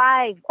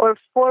 5 or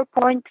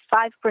 4.5%.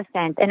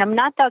 And I'm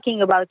not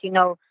talking about,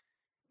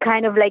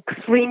 kind of like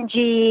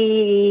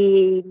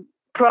fringy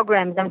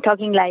programs. I'm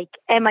talking like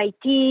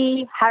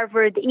MIT,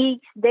 Harvard X.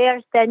 They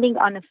are standing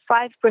on a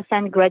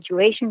 5%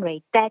 graduation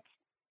rate. That's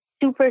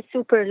super,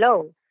 super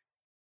low.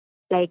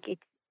 Like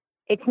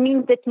it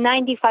means that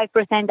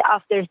 95%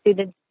 of their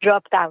students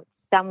dropped out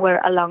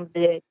somewhere along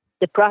the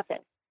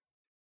process.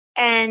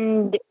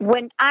 And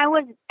when I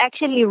was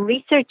actually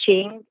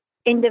researching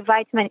in the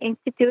Weizmann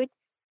Institute,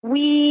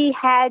 we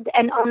had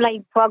an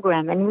online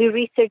program and we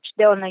researched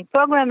the online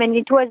program, and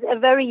it was a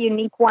very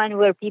unique one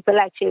where people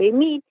actually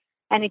meet,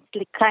 and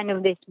it's kind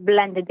of this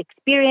blended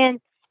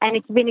experience, and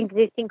it's been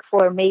existing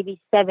for maybe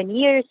 7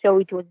 years. So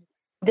it was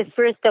the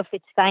first of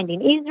its kind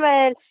in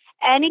Israel,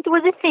 and it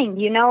was a thing,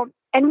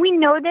 and we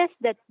noticed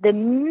that the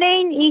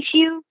main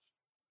issue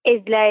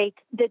is like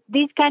that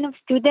these kind of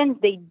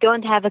students, they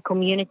don't have a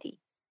community.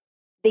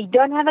 They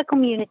don't have a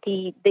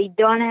community. They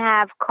don't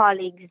have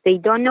colleagues. They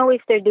don't know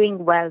if they're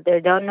doing well. They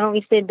don't know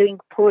if they're doing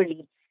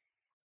poorly.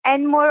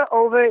 And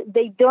moreover,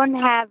 they don't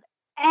have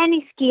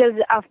any skills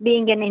of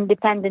being an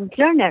independent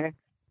learner.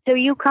 So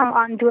you come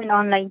onto an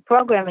online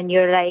program and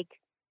you're like,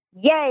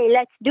 yay,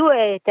 let's do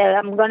it.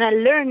 I'm going to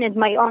learn at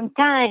my own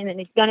time and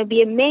it's going to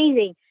be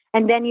amazing.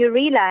 And then you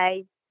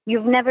realize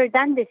you've never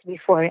done this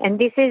before. And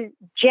this is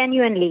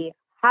genuinely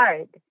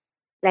hard.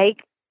 Like,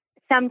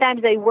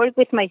 sometimes I work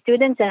with my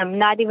students and I'm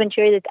not even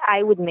sure that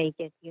I would make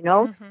it,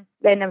 Mm-hmm.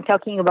 Then I'm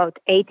talking about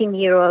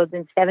 18-year-olds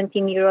and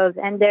 17-year-olds,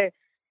 and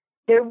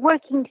they're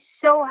working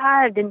so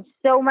hard and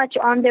so much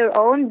on their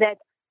own that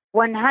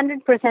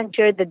 100%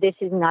 sure that this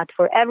is not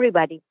for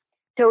everybody.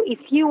 So if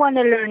you want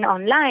to learn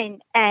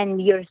online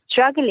and you're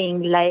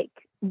struggling, like,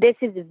 this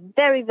is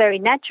very, very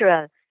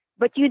natural,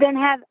 but you don't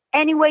have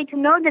any way to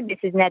know that this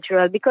is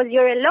natural because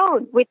you're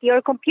alone with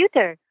your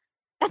computer.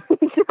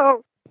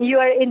 So you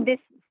are in this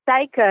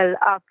cycle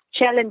of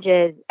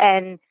challenges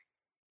and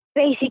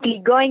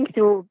basically going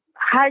through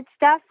hard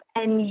stuff,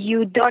 and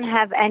you don't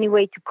have any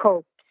way to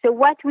cope. So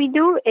what we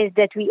do is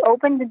that we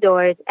open the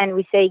doors and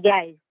we say,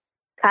 guys,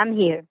 come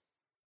here,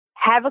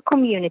 have a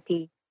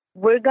community.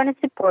 We're going to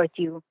support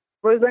you.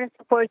 We're going to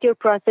support your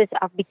process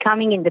of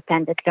becoming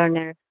independent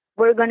learner.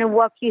 We're going to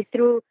walk you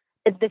through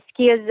the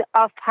skills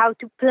of how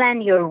to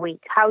plan your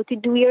week, how to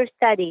do your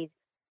studies.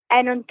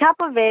 And on top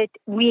of it,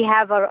 we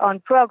have our own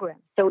program.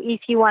 So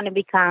if you want to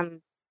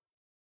become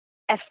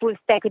a full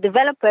stack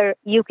developer,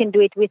 you can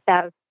do it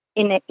without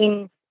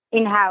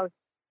in-house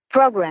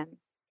program.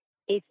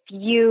 If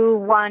you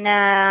want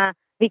to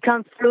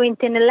become fluent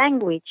in a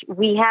language,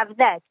 we have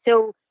that.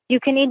 So you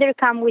can either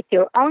come with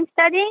your own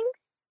studying,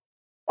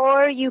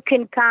 or you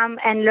can come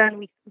and learn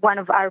with one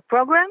of our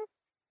programs,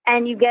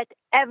 and you get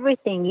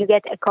everything. You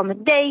get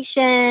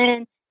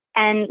accommodation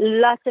and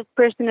lots of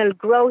personal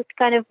growth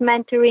kind of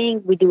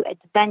mentoring. We do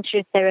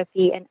adventure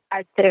therapy and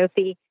art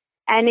therapy.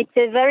 And it's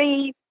a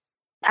very,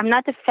 I'm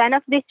not a fan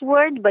of this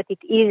word, but it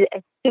is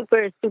a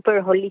super,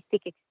 super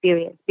holistic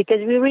experience because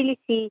we really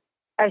see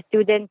our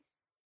students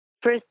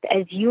first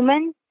as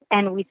humans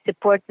and we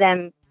support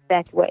them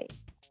that way.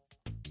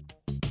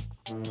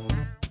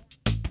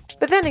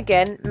 But then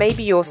again,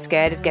 maybe you're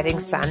scared of getting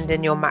sand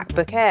in your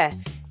MacBook Air.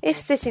 If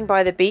sitting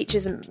by the beach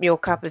isn't your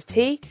cup of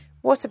tea,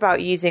 what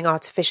about using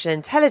artificial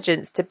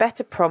intelligence to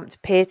better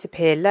prompt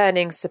peer-to-peer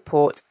learning,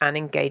 support and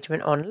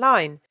engagement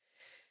online?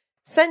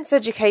 Sense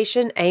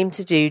Education aim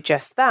to do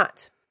just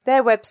that.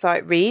 Their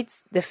website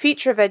reads, "The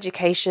future of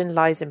education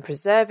lies in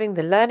preserving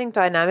the learning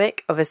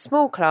dynamic of a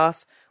small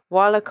class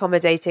while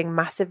accommodating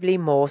massively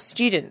more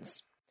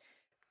students."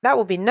 That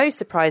will be no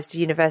surprise to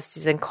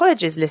universities and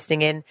colleges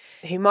listening in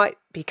who might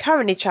be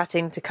currently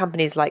chatting to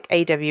companies like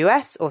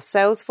AWS or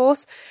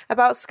Salesforce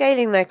about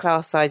scaling their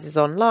class sizes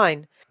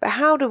online. But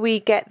how do we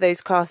get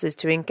those classes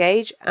to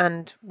engage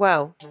and,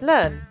 well,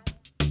 learn?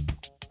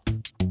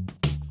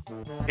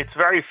 It's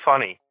very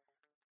funny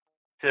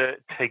to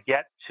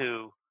get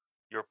to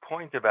your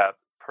point about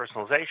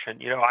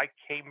personalization. I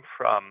came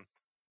from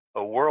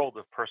a world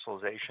of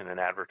personalization in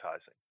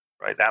advertising,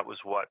 right? That was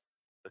what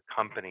the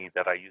company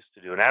that I used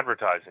to do in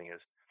advertising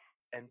is.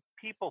 And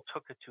people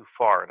took it too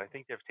far, and I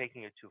think they're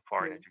taking it too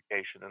far in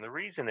education. And the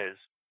reason is,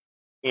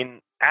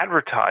 in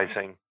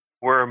advertising,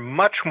 we're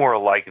much more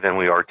alike than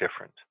we are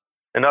different.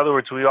 In other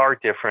words, we are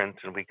different,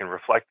 and we can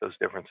reflect those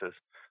differences,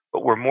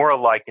 but we're more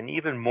alike. And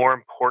even more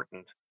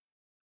important,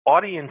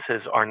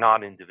 audiences are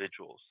not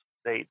individuals.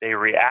 They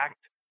react,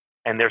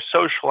 and they're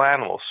social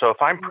animals. So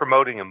if I'm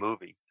promoting a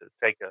movie, to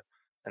take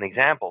an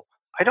example,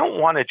 I don't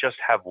want to just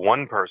have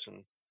one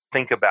person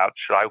think about,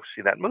 should I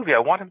see that movie? I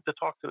want him to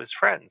talk to his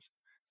friends,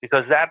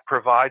 because that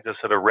provides a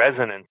sort of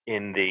resonance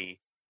in the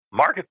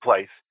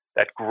marketplace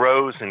that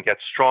grows and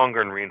gets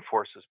stronger and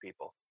reinforces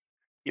people.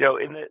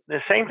 In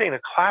the same thing in the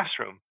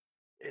classroom,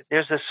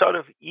 there's this sort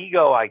of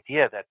ego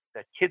idea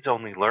that kids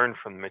only learn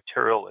from the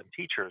material and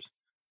teachers,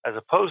 as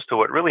opposed to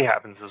what really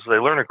happens is they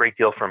learn a great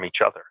deal from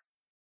each other.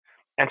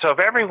 And so if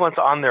everyone's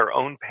on their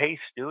own pace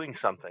doing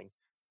something,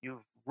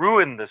 you've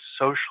ruined the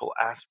social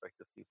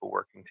aspect of people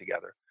working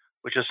together,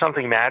 which is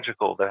something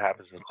magical that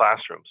happens in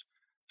classrooms.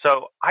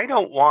 So I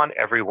don't want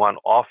everyone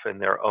off in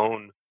their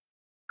own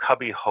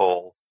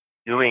cubbyhole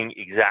doing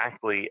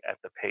exactly at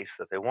the pace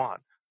that they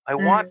want. I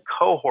want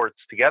cohorts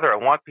together. I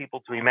want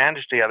people to be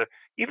managed together,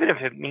 even if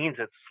it means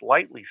it's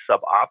slightly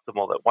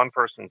suboptimal that one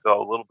person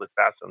go a little bit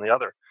faster than the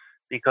other,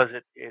 because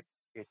it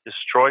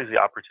destroys the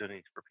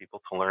opportunities for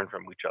people to learn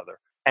from each other.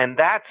 And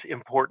that's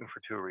important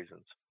for two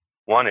reasons.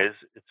 One is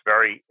it's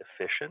very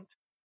efficient,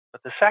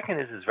 but the second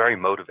is it's very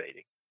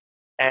motivating.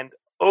 And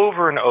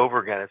over and over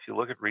again, if you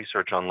look at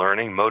research on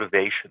learning,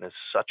 motivation is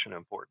such an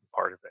important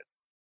part of it.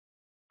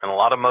 And a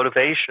lot of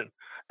motivation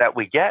that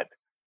we get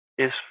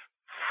is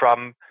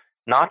from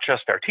not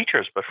just our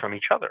teachers, but from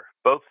each other,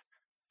 both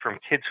from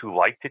kids who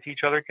like to teach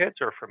other kids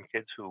or from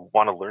kids who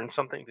want to learn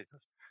something because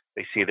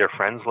they see their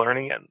friends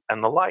learning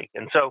and the like.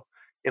 And so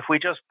if we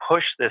just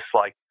push this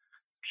like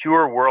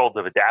pure world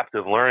of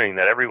adaptive learning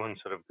that everyone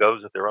sort of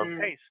goes at their own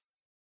pace,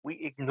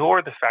 we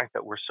ignore the fact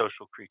that we're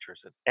social creatures.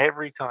 And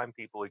every time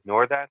people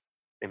ignore that,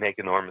 they make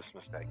enormous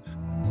mistakes.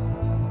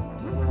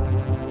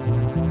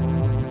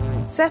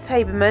 Seth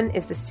Haberman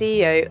is the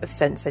CEO of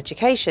Sense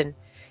Education.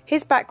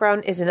 His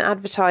background is in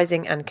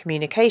advertising and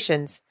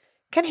communications.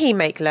 Can he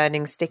make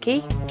learning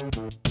sticky?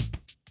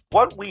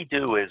 What we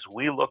do is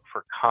we look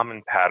for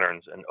common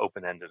patterns and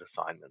open-ended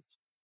assignments,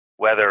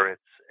 whether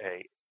it's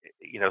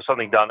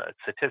something done, a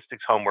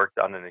statistics homework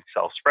done in an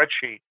Excel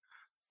spreadsheet,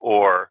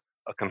 or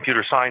a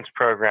computer science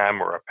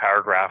program, or a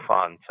paragraph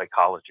on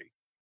psychology.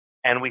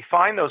 And we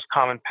find those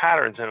common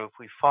patterns, and if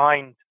we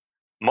find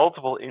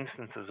multiple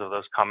instances of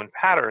those common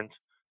patterns,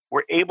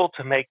 we're able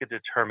to make a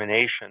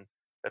determination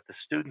that the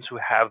students who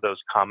have those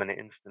common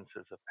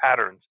instances of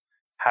patterns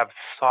have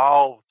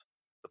solved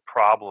the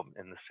problem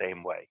in the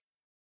same way.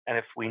 And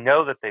if we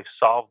know that they've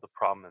solved the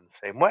problem in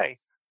the same way,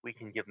 we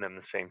can give them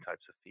the same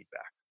types of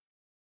feedback.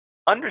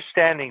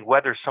 Understanding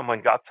whether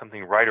someone got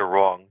something right or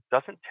wrong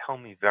doesn't tell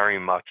me very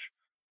much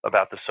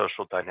about the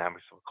social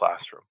dynamics of a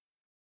classroom.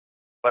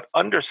 But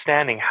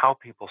understanding how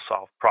people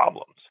solve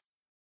problems,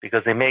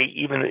 because they may,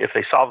 even if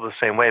they solve it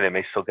the same way, they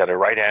may still get a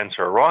right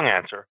answer or a wrong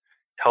answer,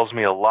 tells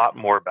me a lot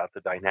more about the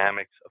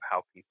dynamics of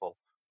how people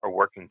are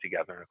working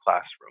together in a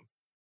classroom.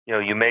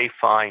 You may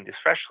find,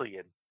 especially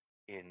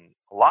in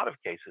a lot of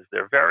cases,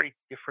 there are very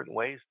different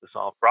ways to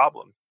solve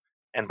problems.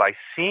 And by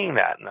seeing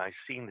that, and by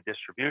seeing the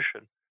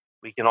distribution,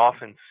 we can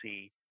often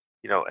see,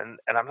 and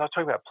I'm not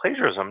talking about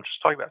plagiarism, I'm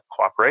just talking about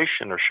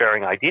cooperation or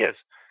sharing ideas.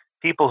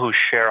 People who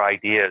share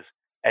ideas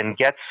and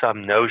get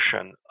some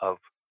notion of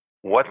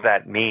what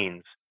that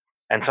means.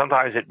 And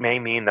sometimes it may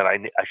mean that I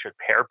should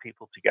pair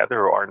people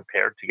together who aren't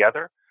paired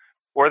together,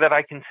 or that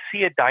I can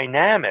see a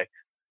dynamic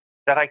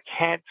that I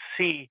can't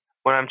see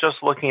when I'm just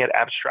looking at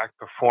abstract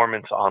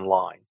performance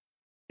online.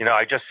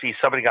 I just see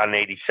somebody got an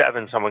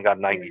 87, someone got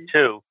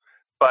 92,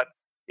 but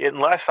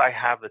unless I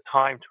have the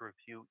time to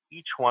review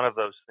each one of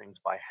those things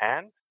by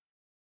hand,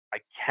 I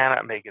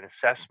cannot make an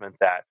assessment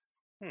that,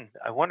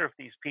 I wonder if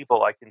these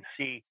people I can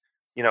see,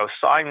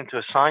 assignment to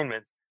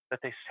assignment, that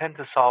they tend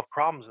to solve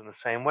problems in the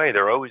same way.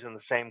 They're always in the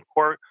same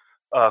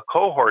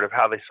cohort of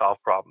how they solve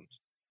problems.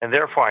 And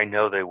therefore, I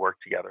know they work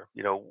together.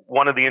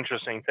 One of the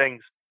interesting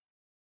things,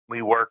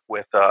 we work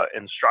with an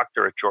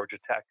instructor at Georgia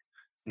Tech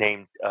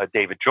named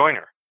David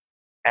Joyner.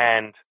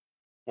 And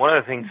one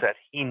of the things that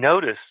he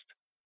noticed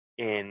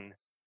in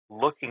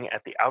looking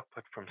at the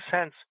output from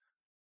Sense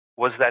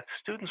was that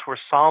students were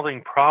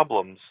solving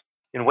problems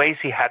in ways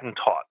he hadn't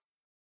taught.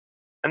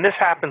 And this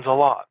happens a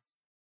lot,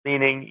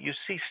 meaning you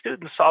see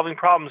students solving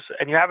problems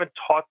and you haven't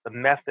taught the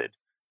method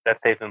that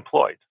they've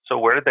employed. So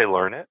where did they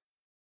learn it?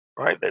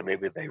 Right?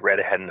 Maybe they read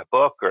ahead in a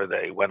book, or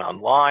they went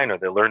online, or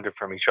they learned it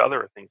from each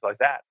other, or things like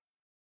that.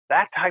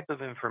 That type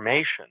of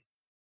information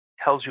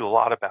tells you a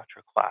lot about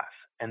your class.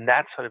 And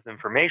that sort of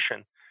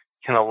information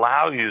can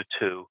allow you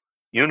to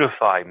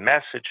unify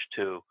message,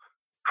 to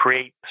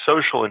create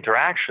social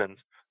interactions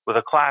with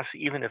a class,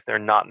 even if they're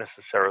not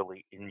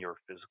necessarily in your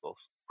physical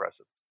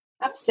presence.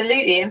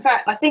 Absolutely. In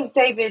fact, I think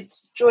David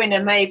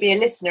Joyner may be a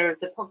listener of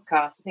the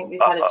podcast. I think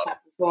we've had a chat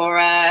before.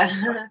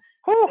 Yeah,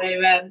 we'll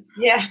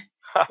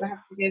have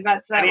to go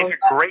back to that. And he's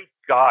a great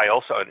guy,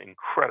 also, and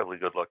incredibly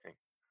good looking.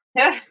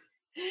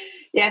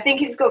 Yeah, I think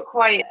he's got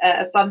quite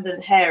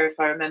abundant hair, if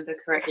I remember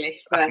correctly.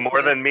 But,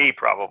 more than me,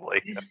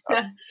 probably.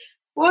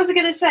 What was I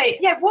going to say?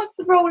 Yeah, what's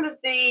the role of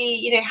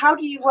how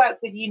do you work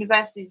with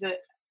universities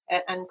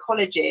and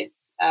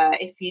colleges,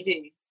 if you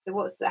do?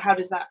 So how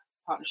does that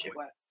partnership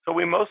work? So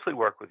we mostly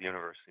work with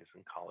universities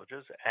and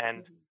colleges,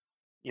 and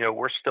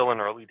we're still in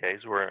early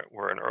days.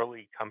 We're an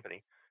early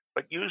company,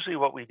 but usually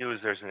what we do is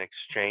there's an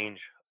exchange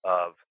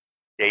of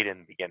data in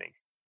the beginning.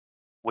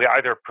 We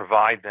either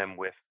provide them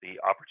with the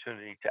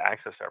opportunity to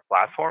access our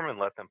platform and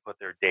let them put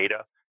their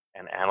data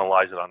and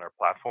analyze it on our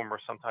platform, or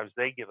sometimes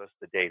they give us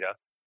the data,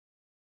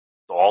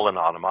 it's all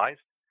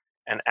anonymized,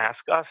 and ask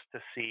us to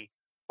see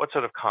what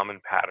sort of common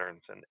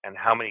patterns and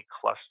how many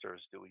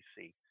clusters do we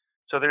see.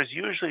 So there's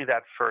usually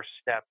that first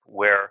step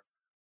where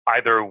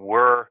either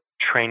we're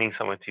training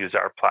someone to use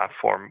our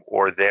platform,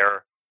 or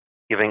they're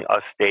giving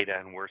us data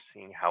and we're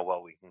seeing how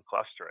well we can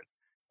cluster it.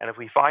 And if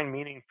we find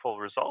meaningful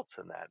results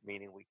in that,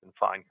 meaning we can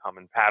find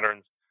common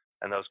patterns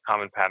and those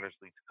common patterns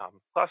lead to common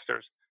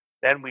clusters,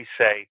 then we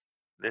say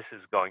this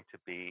is going to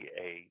be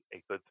a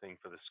good thing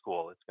for the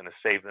school. It's going to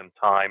save them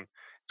time.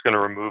 It's going to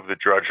remove the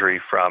drudgery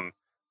from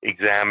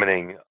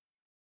examining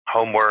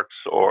homeworks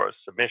or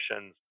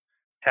submissions,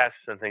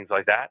 tests, and things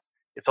like that.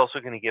 It's also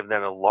going to give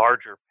them a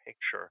larger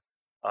picture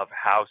of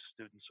how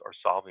students are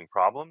solving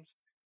problems.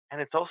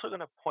 And it's also going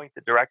to point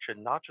the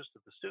direction, not just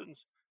of the students,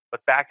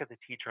 but back at the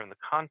teacher and the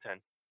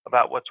content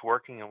about what's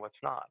working and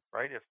what's not,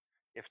 right?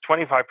 If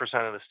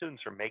 25% of the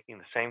students are making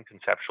the same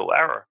conceptual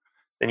error,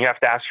 then you have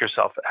to ask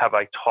yourself, have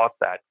I taught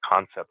that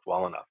concept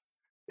well enough?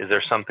 Is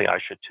there something I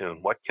should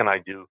tune? What can I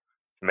do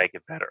to make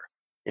it better?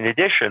 In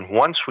addition,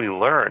 once we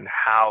learn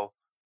how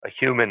a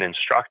human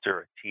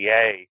instructor, a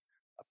TA,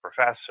 a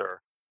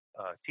professor,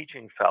 a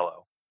teaching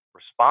fellow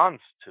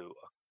responds to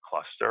a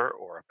cluster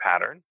or a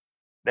pattern,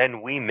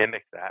 then we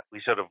mimic that.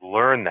 We sort of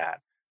learn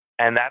that.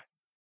 And that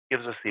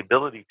gives us the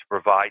ability to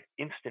provide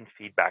instant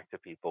feedback to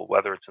people,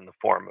 whether it's in the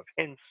form of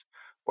hints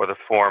or the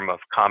form of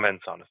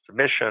comments on a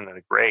submission and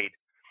a grade.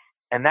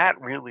 And that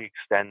really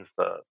extends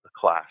the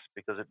class,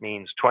 because it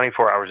means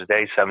 24 hours a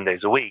day, 7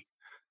 days a week,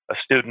 a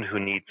student who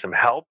needs some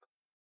help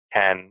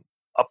can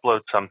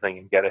upload something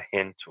and get a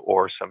hint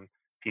or some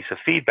piece of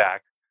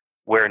feedback,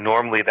 where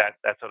normally that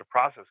sort of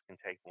process can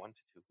take 1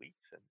 to 2 weeks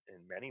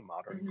in many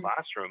modern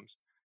classrooms.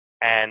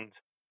 And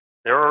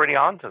they're already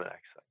on to the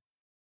next thing.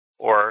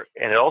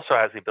 And it also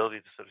has the ability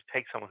to sort of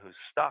take someone who's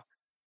stuck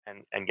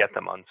and get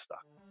them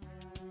unstuck.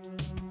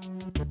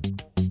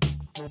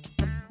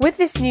 With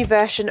this new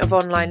version of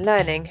online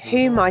learning,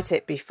 who might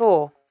it be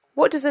for?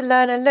 What does a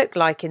learner look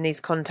like in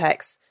these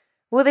contexts?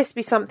 Will this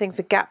be something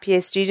for gap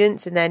year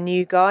students in their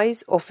new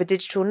guise, or for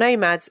digital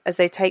nomads as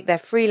they take their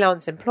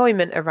freelance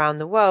employment around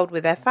the world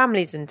with their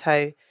families in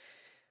tow?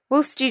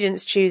 Will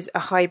students choose a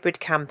hybrid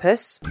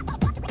campus?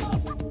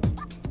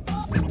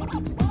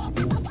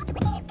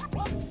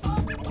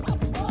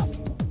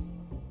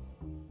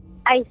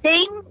 I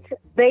think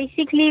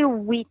basically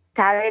we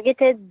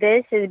targeted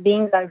this as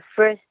being our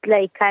first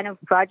kind of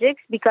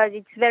projects because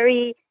it's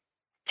very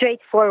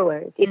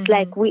straightforward. It's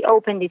like we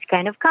open these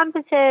kind of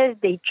campuses,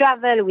 they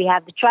travel, we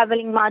have the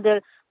traveling model,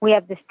 we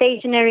have the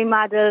stationary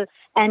model,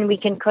 and we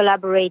can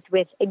collaborate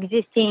with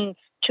existing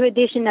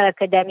traditional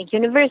academic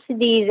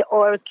universities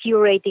or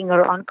curating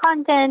our own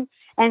content,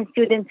 and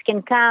students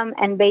can come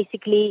and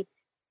basically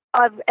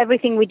of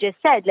everything we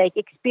just said,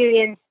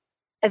 experience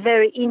a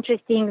very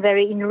interesting,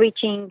 very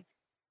enriching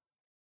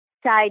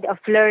side of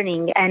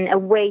learning and a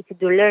way to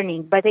do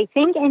learning. But I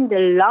think in the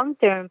long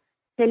term,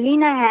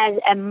 Selena has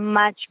a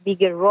much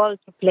bigger role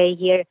to play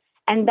here,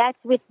 and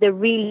that's with the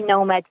real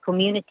nomad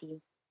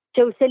community.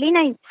 So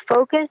Selena is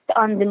focused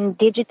on the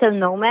digital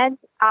nomads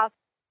of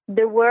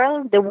the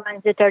world, the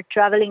ones that are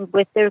traveling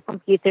with their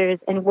computers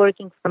and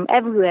working from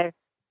everywhere.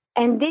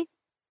 And this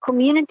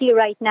community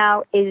right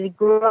now is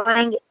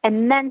growing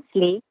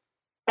immensely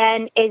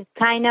and is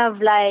kind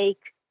of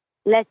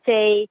let's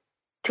say,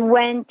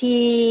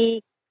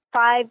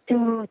 25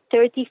 to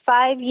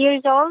 35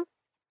 years old.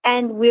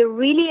 And we're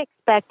really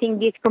expecting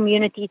this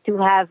community to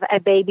have a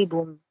baby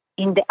boom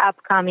in the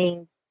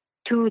upcoming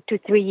 2 to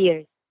 3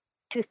 years,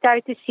 to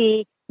start to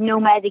see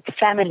nomadic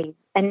families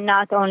and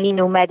not only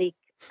nomadic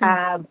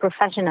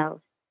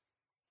professionals.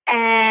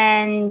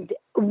 And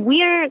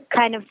we're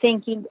kind of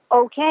thinking,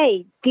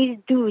 okay, these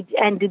dudes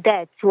and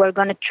dudettes who are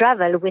going to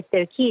travel with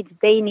their kids,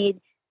 they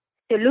need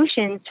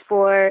solutions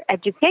for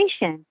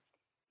education.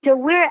 So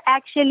we're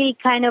actually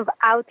kind of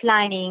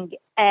outlining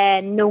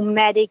a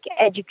nomadic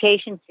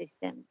education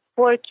system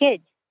for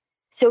kids.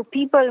 So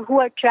people who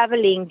are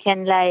traveling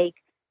can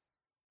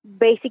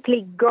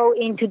basically go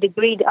into the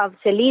grid of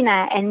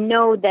Selena and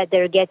know that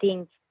they're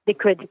getting the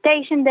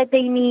accreditation that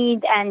they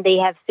need and they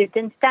have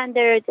certain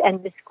standards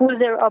and the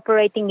schools are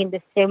operating in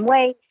the same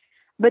way.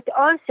 But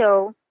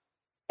also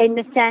in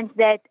the sense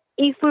that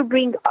if we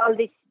bring all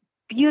these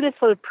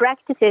beautiful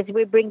practices,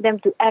 we bring them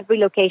to every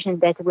location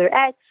that we're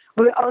at,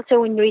 we're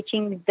also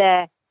enriching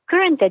the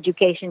current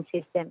education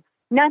system,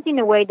 not in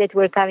a way that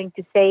we're coming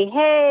to say,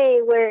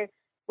 hey,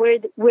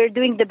 we're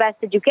doing the best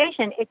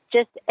education. It's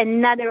just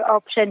another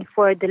option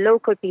for the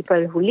local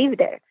people who live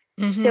there.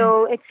 Mm-hmm.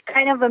 So it's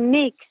kind of a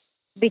mix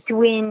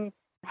between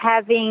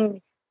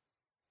having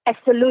a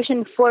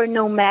solution for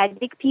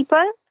nomadic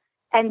people,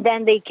 and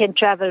then they can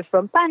travel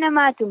from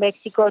Panama to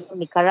Mexico to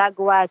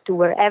Nicaragua to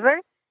wherever,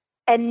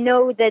 and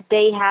know that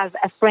they have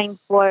a frame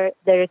for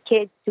their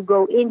kids to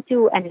go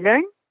into and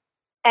learn.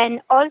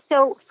 And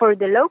also for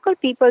the local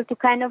people to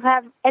kind of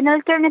have an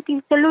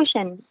alternative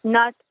solution,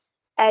 not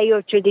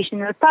your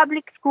traditional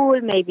public school,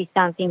 maybe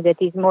something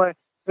that is more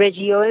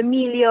Reggio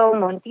Emilia,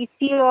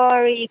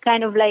 Montessori,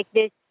 kind of like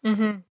this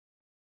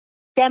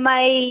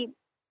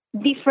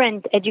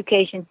semi-different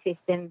education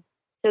system.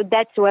 So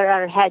that's where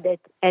we're headed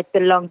at the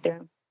long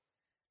term.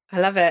 I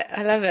love it.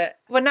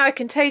 Well, no, I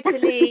can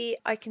totally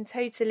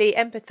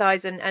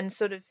empathize and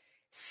sort of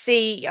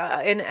see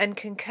and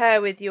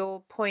concur with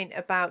your point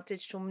about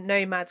digital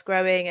nomads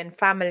growing and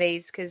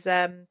families, because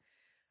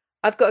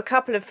I've got a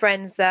couple of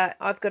friends that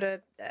I've got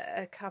a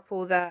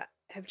couple that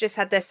have just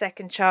had their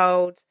second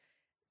child.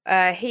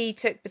 He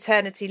took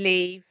paternity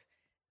leave.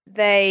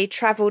 They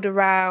travelled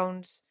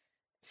around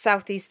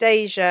Southeast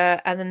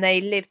Asia and then they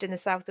lived in the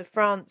south of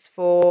France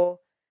for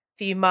a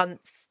few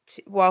months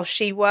while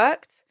she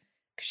worked,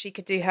 because she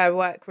could do her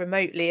work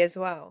remotely as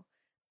well.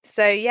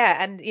 So,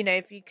 yeah, and,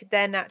 if you could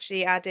then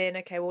actually add in,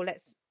 okay, well,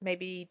 let's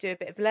maybe do a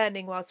bit of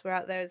learning whilst we're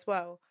out there as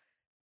well.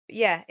 But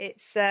yeah,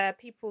 it's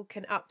people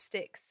can up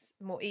sticks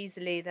more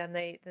easily than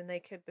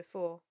they could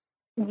before.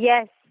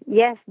 Yes,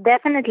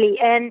 definitely.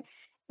 And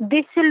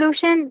this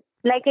solution,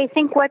 I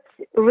think what's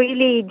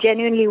really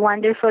genuinely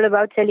wonderful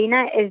about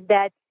Selena is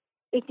that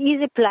it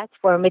is a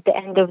platform at the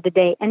end of the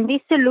day. And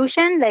this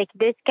solution,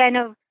 this kind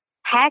of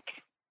hacks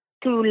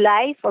to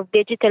life of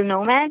digital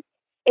nomads,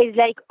 is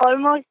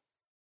almost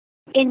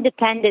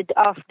independent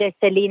of the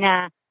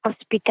Selena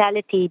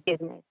hospitality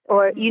business.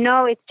 Or,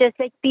 it's just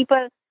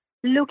people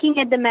looking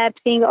at the map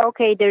saying,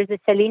 okay, there's a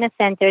Selena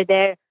center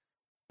there.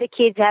 The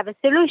kids have a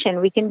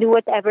solution. We can do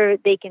whatever.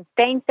 They can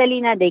stay in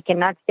Selena. They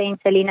cannot stay in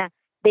Selena.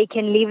 They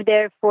can live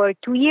there for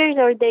 2 years,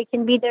 or they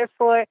can be there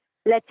for,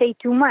 let's say,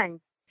 2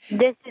 months.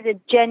 This is a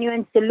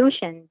genuine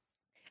solution.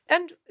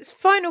 And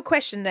final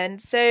question then.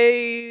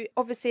 So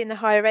obviously in the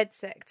higher ed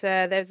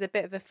sector, there's a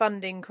bit of a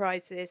funding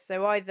crisis.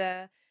 So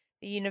either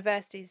the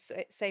universities,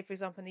 say, for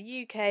example, in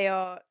the UK,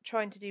 are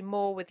trying to do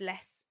more with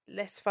less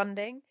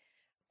funding,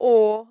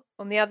 or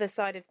on the other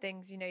side of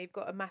things, you've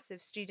got a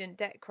massive student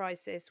debt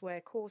crisis where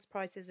course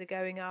prices are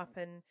going up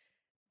and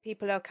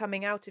people are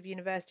coming out of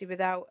university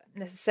without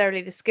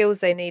necessarily the skills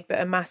they need, but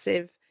a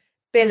massive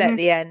bill at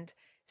the end.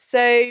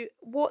 So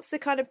what's the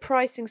kind of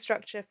pricing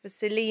structure for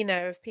Selena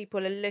if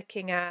people are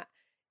looking at,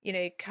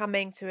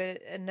 coming to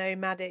a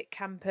nomadic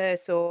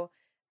campus or,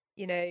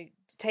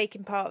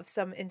 taking part of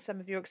some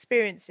of your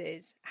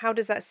experiences? How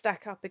does that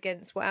stack up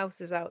against what else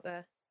is out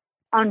there?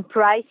 On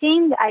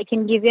pricing, I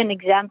can give you an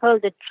example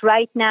that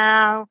right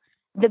now,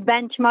 the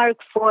benchmark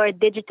for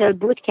digital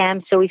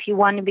bootcamp, so if you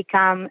want to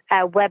become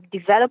a web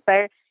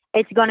developer,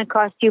 it's going to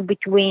cost you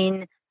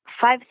between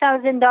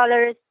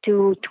 $5,000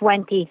 to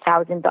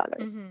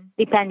 $20,000,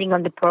 depending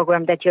on the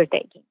program that you're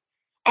taking.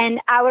 And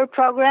our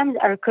programs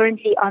are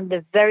currently on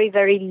the very,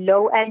 very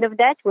low end of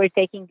that. We're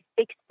taking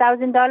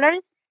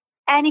 $6,000,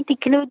 and it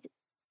includes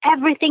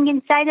everything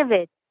inside of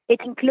it.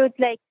 It includes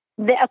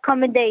the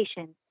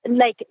accommodation,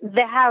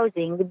 the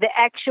housing, the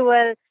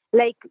actual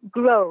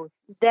growth,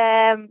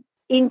 the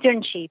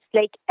internships,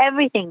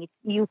 everything.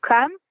 You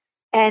come,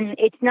 and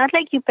it's not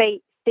you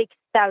pay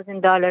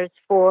 $6,000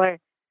 for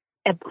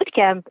a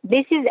bootcamp.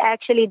 This is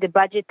actually the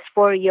budget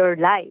for your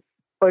life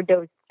for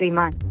those 3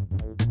 months.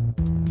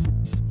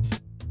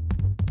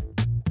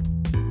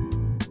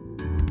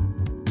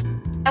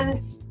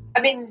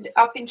 And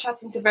I've been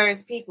chatting to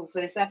various people for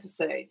this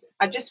episode.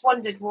 I just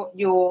wondered what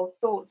your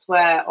thoughts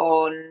were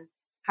on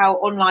how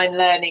online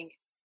learning,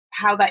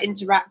 how that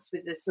interacts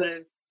with the sort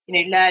of,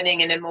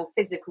 learning in a more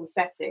physical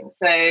setting.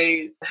 So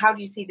how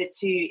do you see the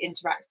two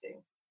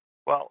interacting?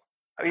 Well,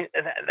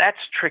 that's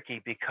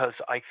tricky because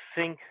I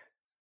think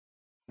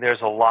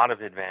there's a lot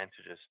of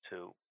advantages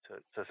to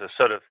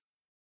sort of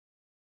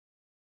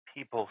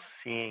people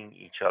seeing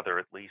each other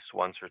at least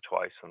once or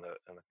twice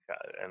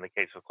in the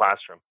case of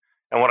classroom.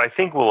 And what I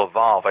think will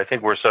evolve, I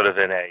think we're sort of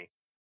in a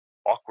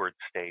awkward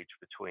stage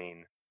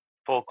between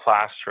full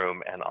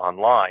classroom and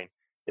online,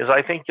 is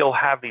I think you'll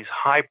have these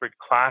hybrid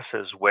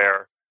classes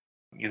where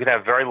You could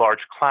have a very large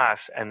class,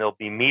 and there'll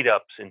be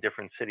meetups in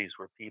different cities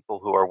where people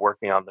who are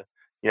working on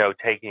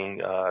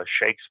taking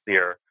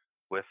Shakespeare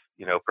with,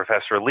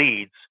 Professor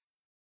Leeds.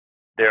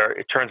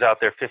 It turns out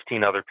there are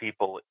 15 other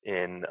people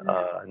in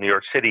New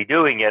York City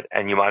doing it,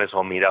 and you might as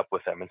well meet up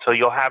with them. And so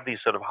you'll have these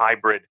sort of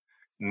hybrid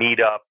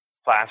meetup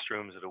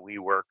classrooms at a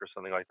WeWork or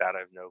something like that. I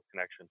have no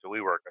connection to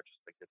WeWork. I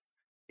just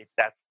think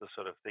that's the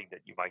sort of thing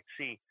that you might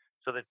see,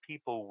 so that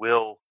people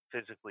will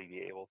physically be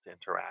able to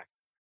interact.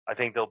 I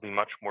think there'll be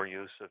much more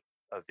use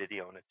of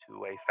video in a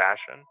two-way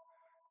fashion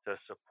to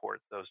support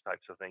those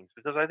types of things,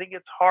 because I think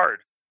it's hard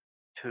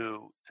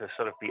to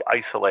sort of be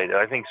isolated.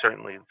 I think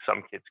certainly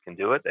some kids can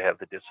do it. They have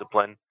the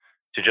discipline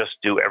to just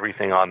do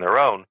everything on their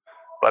own.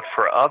 But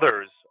for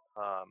others,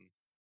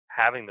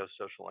 having those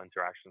social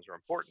interactions are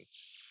important.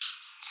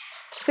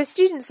 So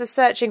students are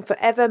searching for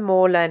ever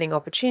more learning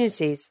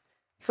opportunities.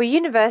 For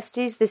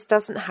universities, this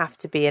doesn't have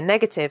to be a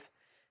negative.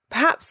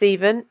 Perhaps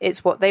even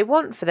it's what they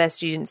want for their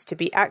students to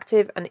be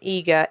active and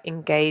eager,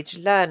 engaged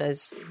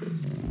learners.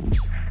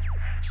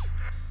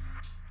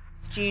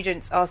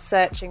 Students are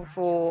searching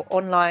for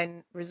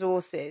online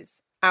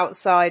resources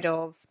outside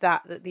of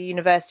that the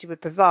university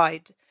would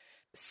provide.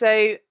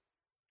 So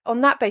on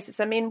that basis,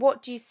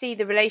 what do you see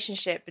the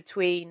relationship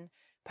between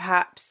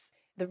perhaps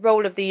the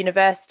role of the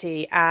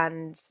university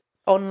and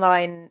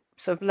online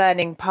sort of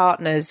learning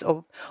partners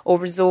or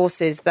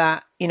resources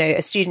that,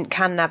 a student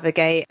can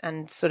navigate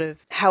and sort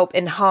of help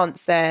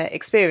enhance their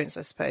experience,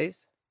 I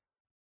suppose?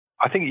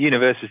 I think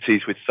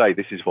universities would say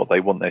this is what they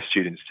want their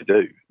students to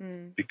do,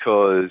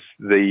 because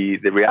the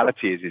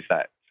reality is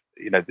that,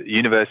 the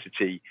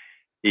university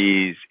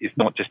is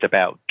not just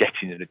about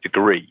getting a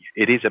degree.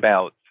 It is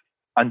about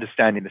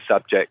understanding the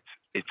subject.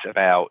 It's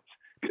about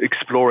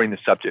exploring the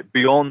subject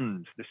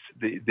beyond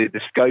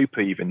the scope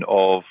even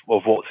of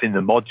what's in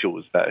the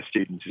modules that a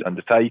student is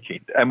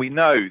undertaking. And we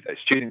know that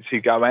students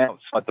who go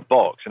outside the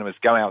box, in other words,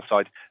 go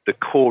outside the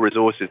core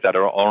resources that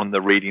are on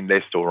the reading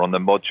list or on the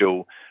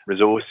module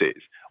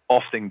resources,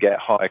 often get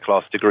higher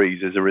class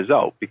degrees as a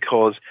result,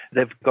 because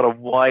they've got a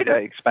wider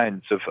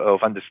expanse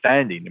of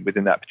understanding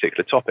within that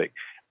particular topic.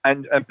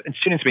 And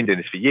students have been doing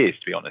this for years,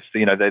 to be honest.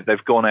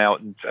 They've gone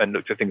out and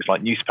looked at things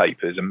like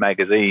newspapers and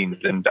magazines,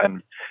 and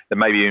they've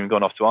maybe even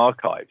gone off to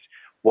archives.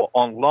 What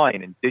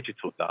online and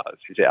digital does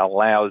is it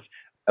allows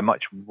a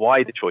much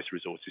wider choice of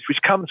resources,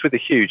 which comes with a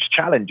huge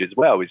challenge as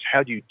well, is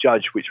how do you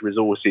judge which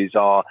resources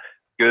are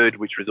good,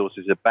 which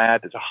resources are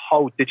bad? There's a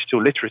whole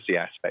digital literacy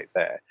aspect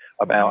there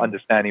about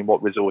understanding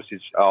what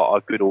resources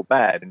are good or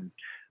bad. And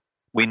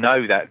we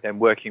know that then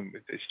working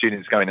with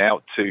students going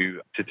out to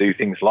do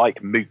things like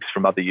MOOCs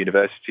from other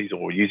universities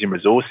or using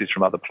resources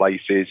from other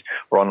places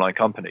or online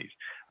companies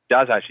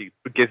does actually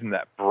give them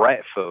that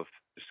breadth of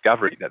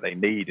discovery that they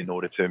need in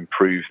order to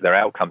improve their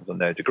outcomes on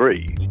their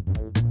degrees.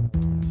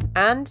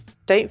 And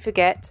don't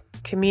forget,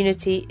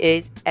 community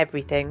is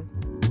everything.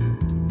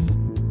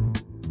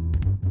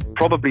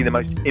 Probably the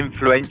most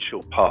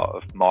influential part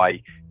of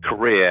my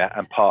career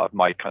and part of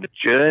my kind of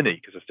journey,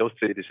 because I still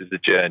see this as a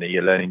journey,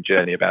 a learning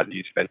journey about the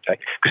use of EdTech,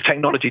 because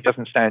technology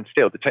doesn't stand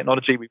still. The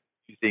technology we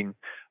were using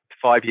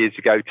 5 years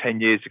ago, 10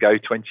 years ago,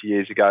 20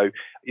 years ago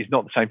is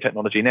not the same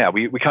technology now.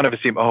 We kind of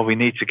assume, we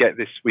need to get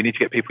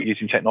people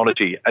using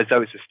technology as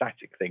though it's a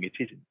static thing. It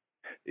isn't.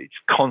 It's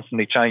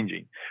constantly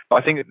changing. But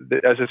I think,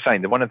 as I was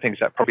saying, one of the things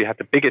that probably had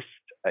the biggest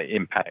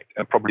impact,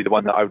 and probably the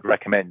one that I would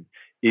recommend,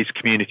 is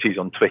communities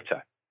on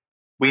Twitter.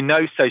 We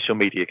know social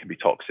media can be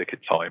toxic at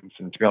times,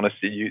 and to be honest,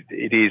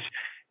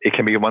 it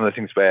can be one of the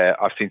things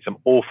where I've seen some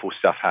awful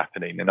stuff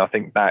happening, and I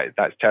think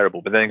that's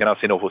terrible. But then again, I've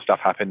seen awful stuff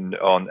happen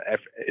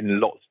in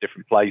lots of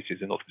different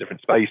places, in lots of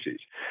different spaces.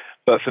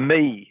 But for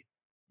me,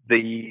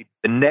 the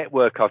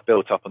network I've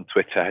built up on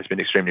Twitter has been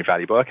extremely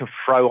valuable. I can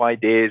throw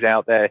ideas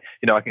out there.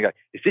 I can go,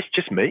 is this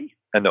just me?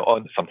 And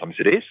sometimes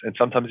it is, and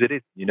sometimes it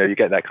is. You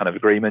get that kind of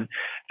agreement.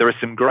 There are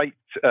some great,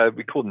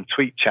 we call them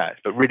tweet chats,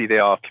 but really they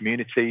are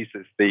communities.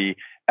 There's the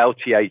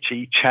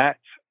LTHE chat,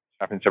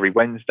 happens every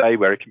Wednesday,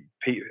 where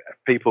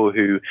people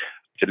who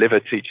deliver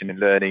teaching and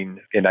learning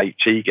in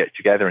HE get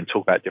together and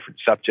talk about different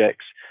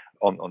subjects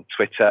on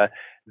Twitter.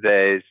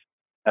 There's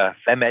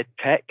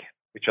FemEdTech,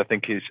 which I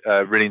think is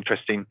a really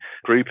interesting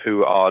group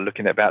who are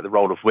looking about the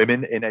role of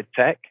women in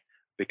EdTech,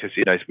 because,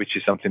 which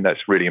is something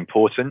that's really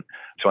important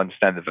to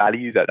understand the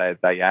value that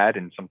they add,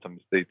 and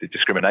sometimes the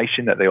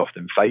discrimination that they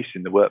often face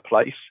in the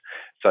workplace.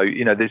 So,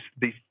 there's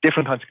these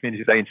different kinds of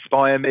communities. They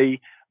inspire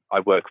me. I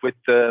work with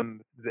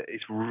them.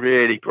 It's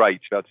really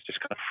great to be able to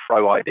just kind of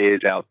throw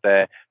ideas out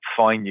there,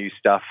 find new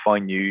stuff,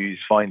 find news,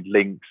 find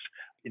links,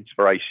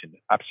 inspiration.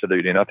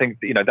 Absolutely. And I think,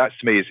 that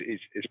to me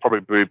is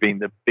probably been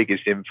the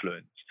biggest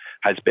influence,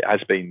 has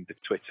been the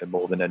Twitter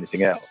more than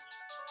anything else.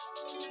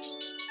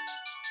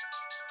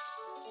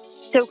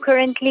 So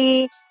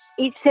currently,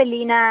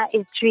 EdSelina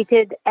is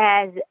treated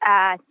as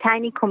a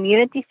tiny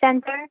community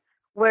center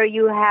where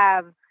you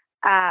have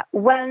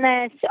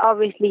wellness.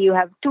 Obviously, you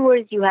have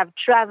tours, you have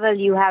travel,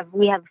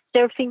 we have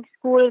surfing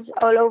schools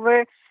all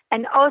over,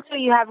 and also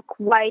you have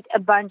quite a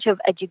bunch of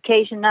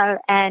educational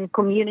and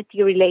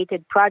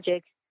community-related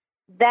projects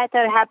that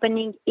are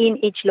happening in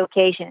each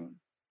location.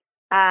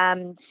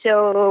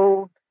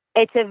 So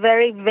it's a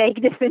very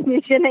vague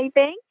definition, I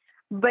think,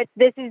 but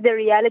this is the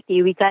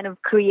reality. We kind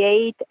of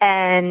create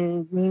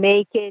and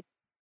make it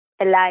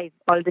alive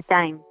all the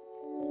time.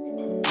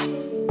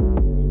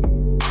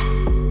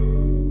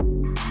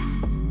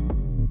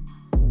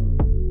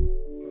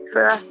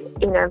 For us,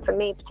 and for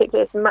me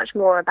particularly, it's much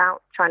more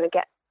about trying to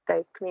get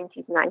those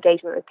communities and that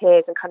engagement with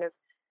peers and kind of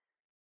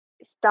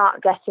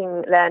start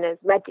getting learners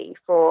ready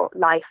for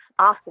life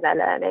after their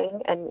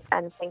learning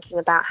and thinking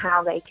about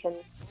how they can,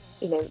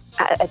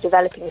 are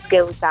developing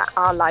skills that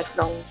are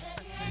lifelong.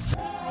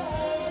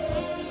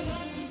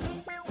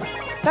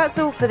 That's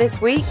all for this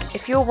week.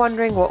 If you're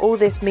wondering what all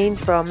this means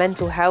for our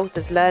mental health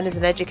as learners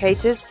and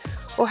educators,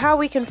 or how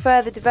we can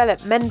further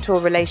develop mentor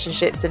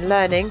relationships in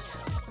learning,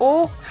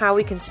 or how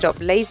we can stop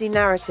lazy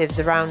narratives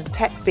around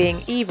tech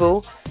being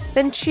evil,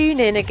 then tune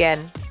in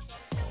again.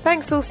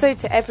 Thanks also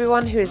to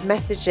everyone who has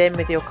messaged in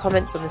with your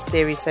comments on the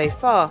series so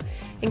far,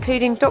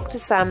 including Dr.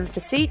 Sam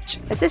Fasich,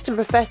 Assistant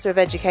Professor of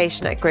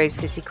Education at Grove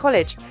City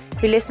College,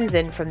 who listens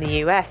in from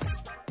the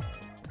US.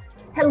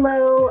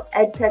 Hello,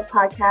 EdTech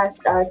Podcast,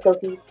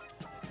 Sophie,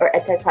 or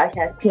EdTech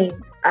Podcast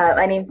team.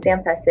 My name is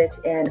Sam Fasich,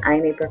 and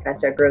I'm a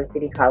professor at Grove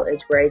City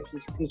College, where I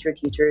teach future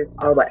teachers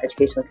all about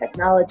educational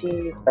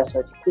technology, special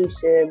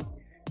education.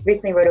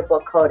 Recently wrote a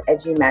book called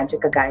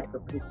EduMagic, a guide for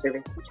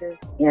pre-service teachers,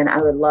 and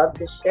I would love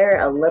to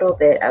share a little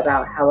bit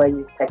about how I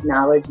use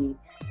technology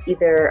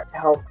either to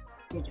help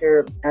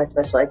future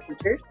special ed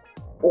teachers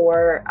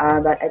or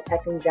about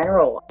EdTech in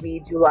general. We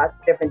do lots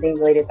of different things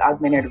related to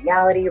augmented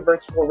reality,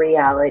 virtual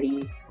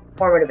reality,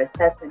 formative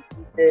assessment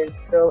pieces.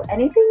 So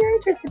anything you're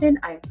interested in,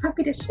 I'm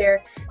happy to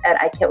share, and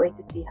I can't wait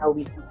to see how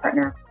we can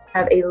partner.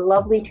 Have a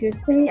lovely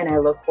Tuesday, and I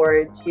look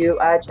forward to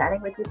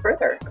chatting with you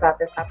further about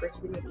this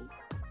opportunity.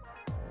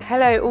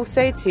 Hello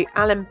also to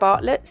Alan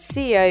Bartlett,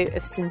 CEO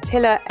of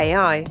Scintilla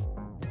AI.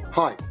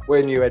 Hi, we're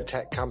a new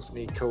EdTech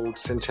company called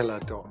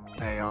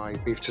Scintilla.ai.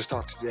 We've just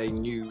started a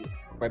new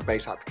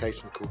web-based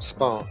application called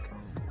Spark,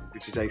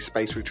 which is a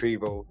space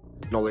retrieval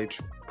knowledge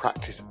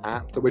practice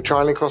app that we're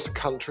trialing across the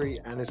country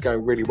and is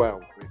going really well.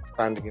 We're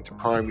expanding into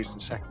primaries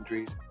and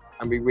secondaries,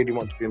 and we really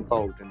want to be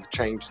involved in the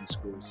change in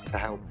schools to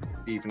help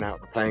even out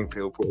the playing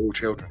field for all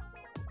children.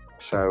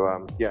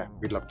 So,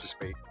 we'd love to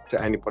speak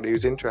to anybody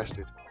who's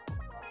interested.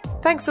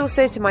 Thanks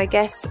also to my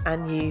guests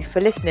and you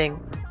for listening.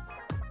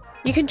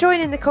 You can join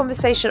in the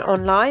conversation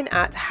online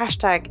at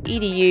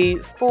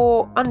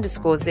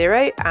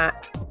 #edu4_0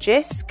 at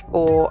JISC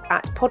or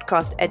at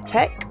Podcast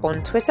EdTech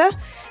on Twitter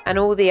and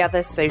all the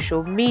other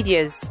social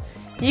medias.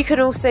 You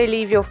can also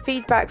leave your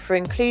feedback for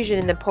inclusion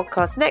in the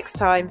podcast next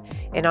time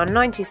in our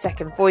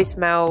 90-second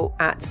voicemail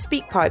at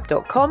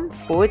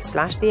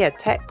speakpipe.com/the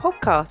EdTech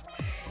podcast.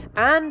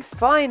 And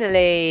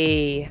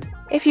finally,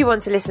 if you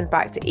want to listen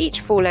back to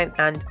each full-length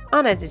and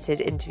unedited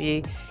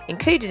interview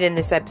included in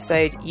this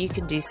episode, you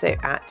can do so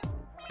at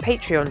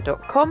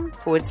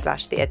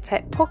patreon.com/the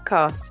EdTech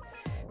podcast.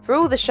 For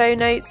all the show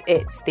notes,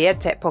 it's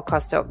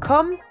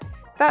theedtechpodcast.com.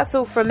 That's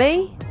all from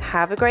me.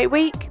 Have a great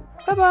week.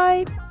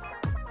 Bye-bye.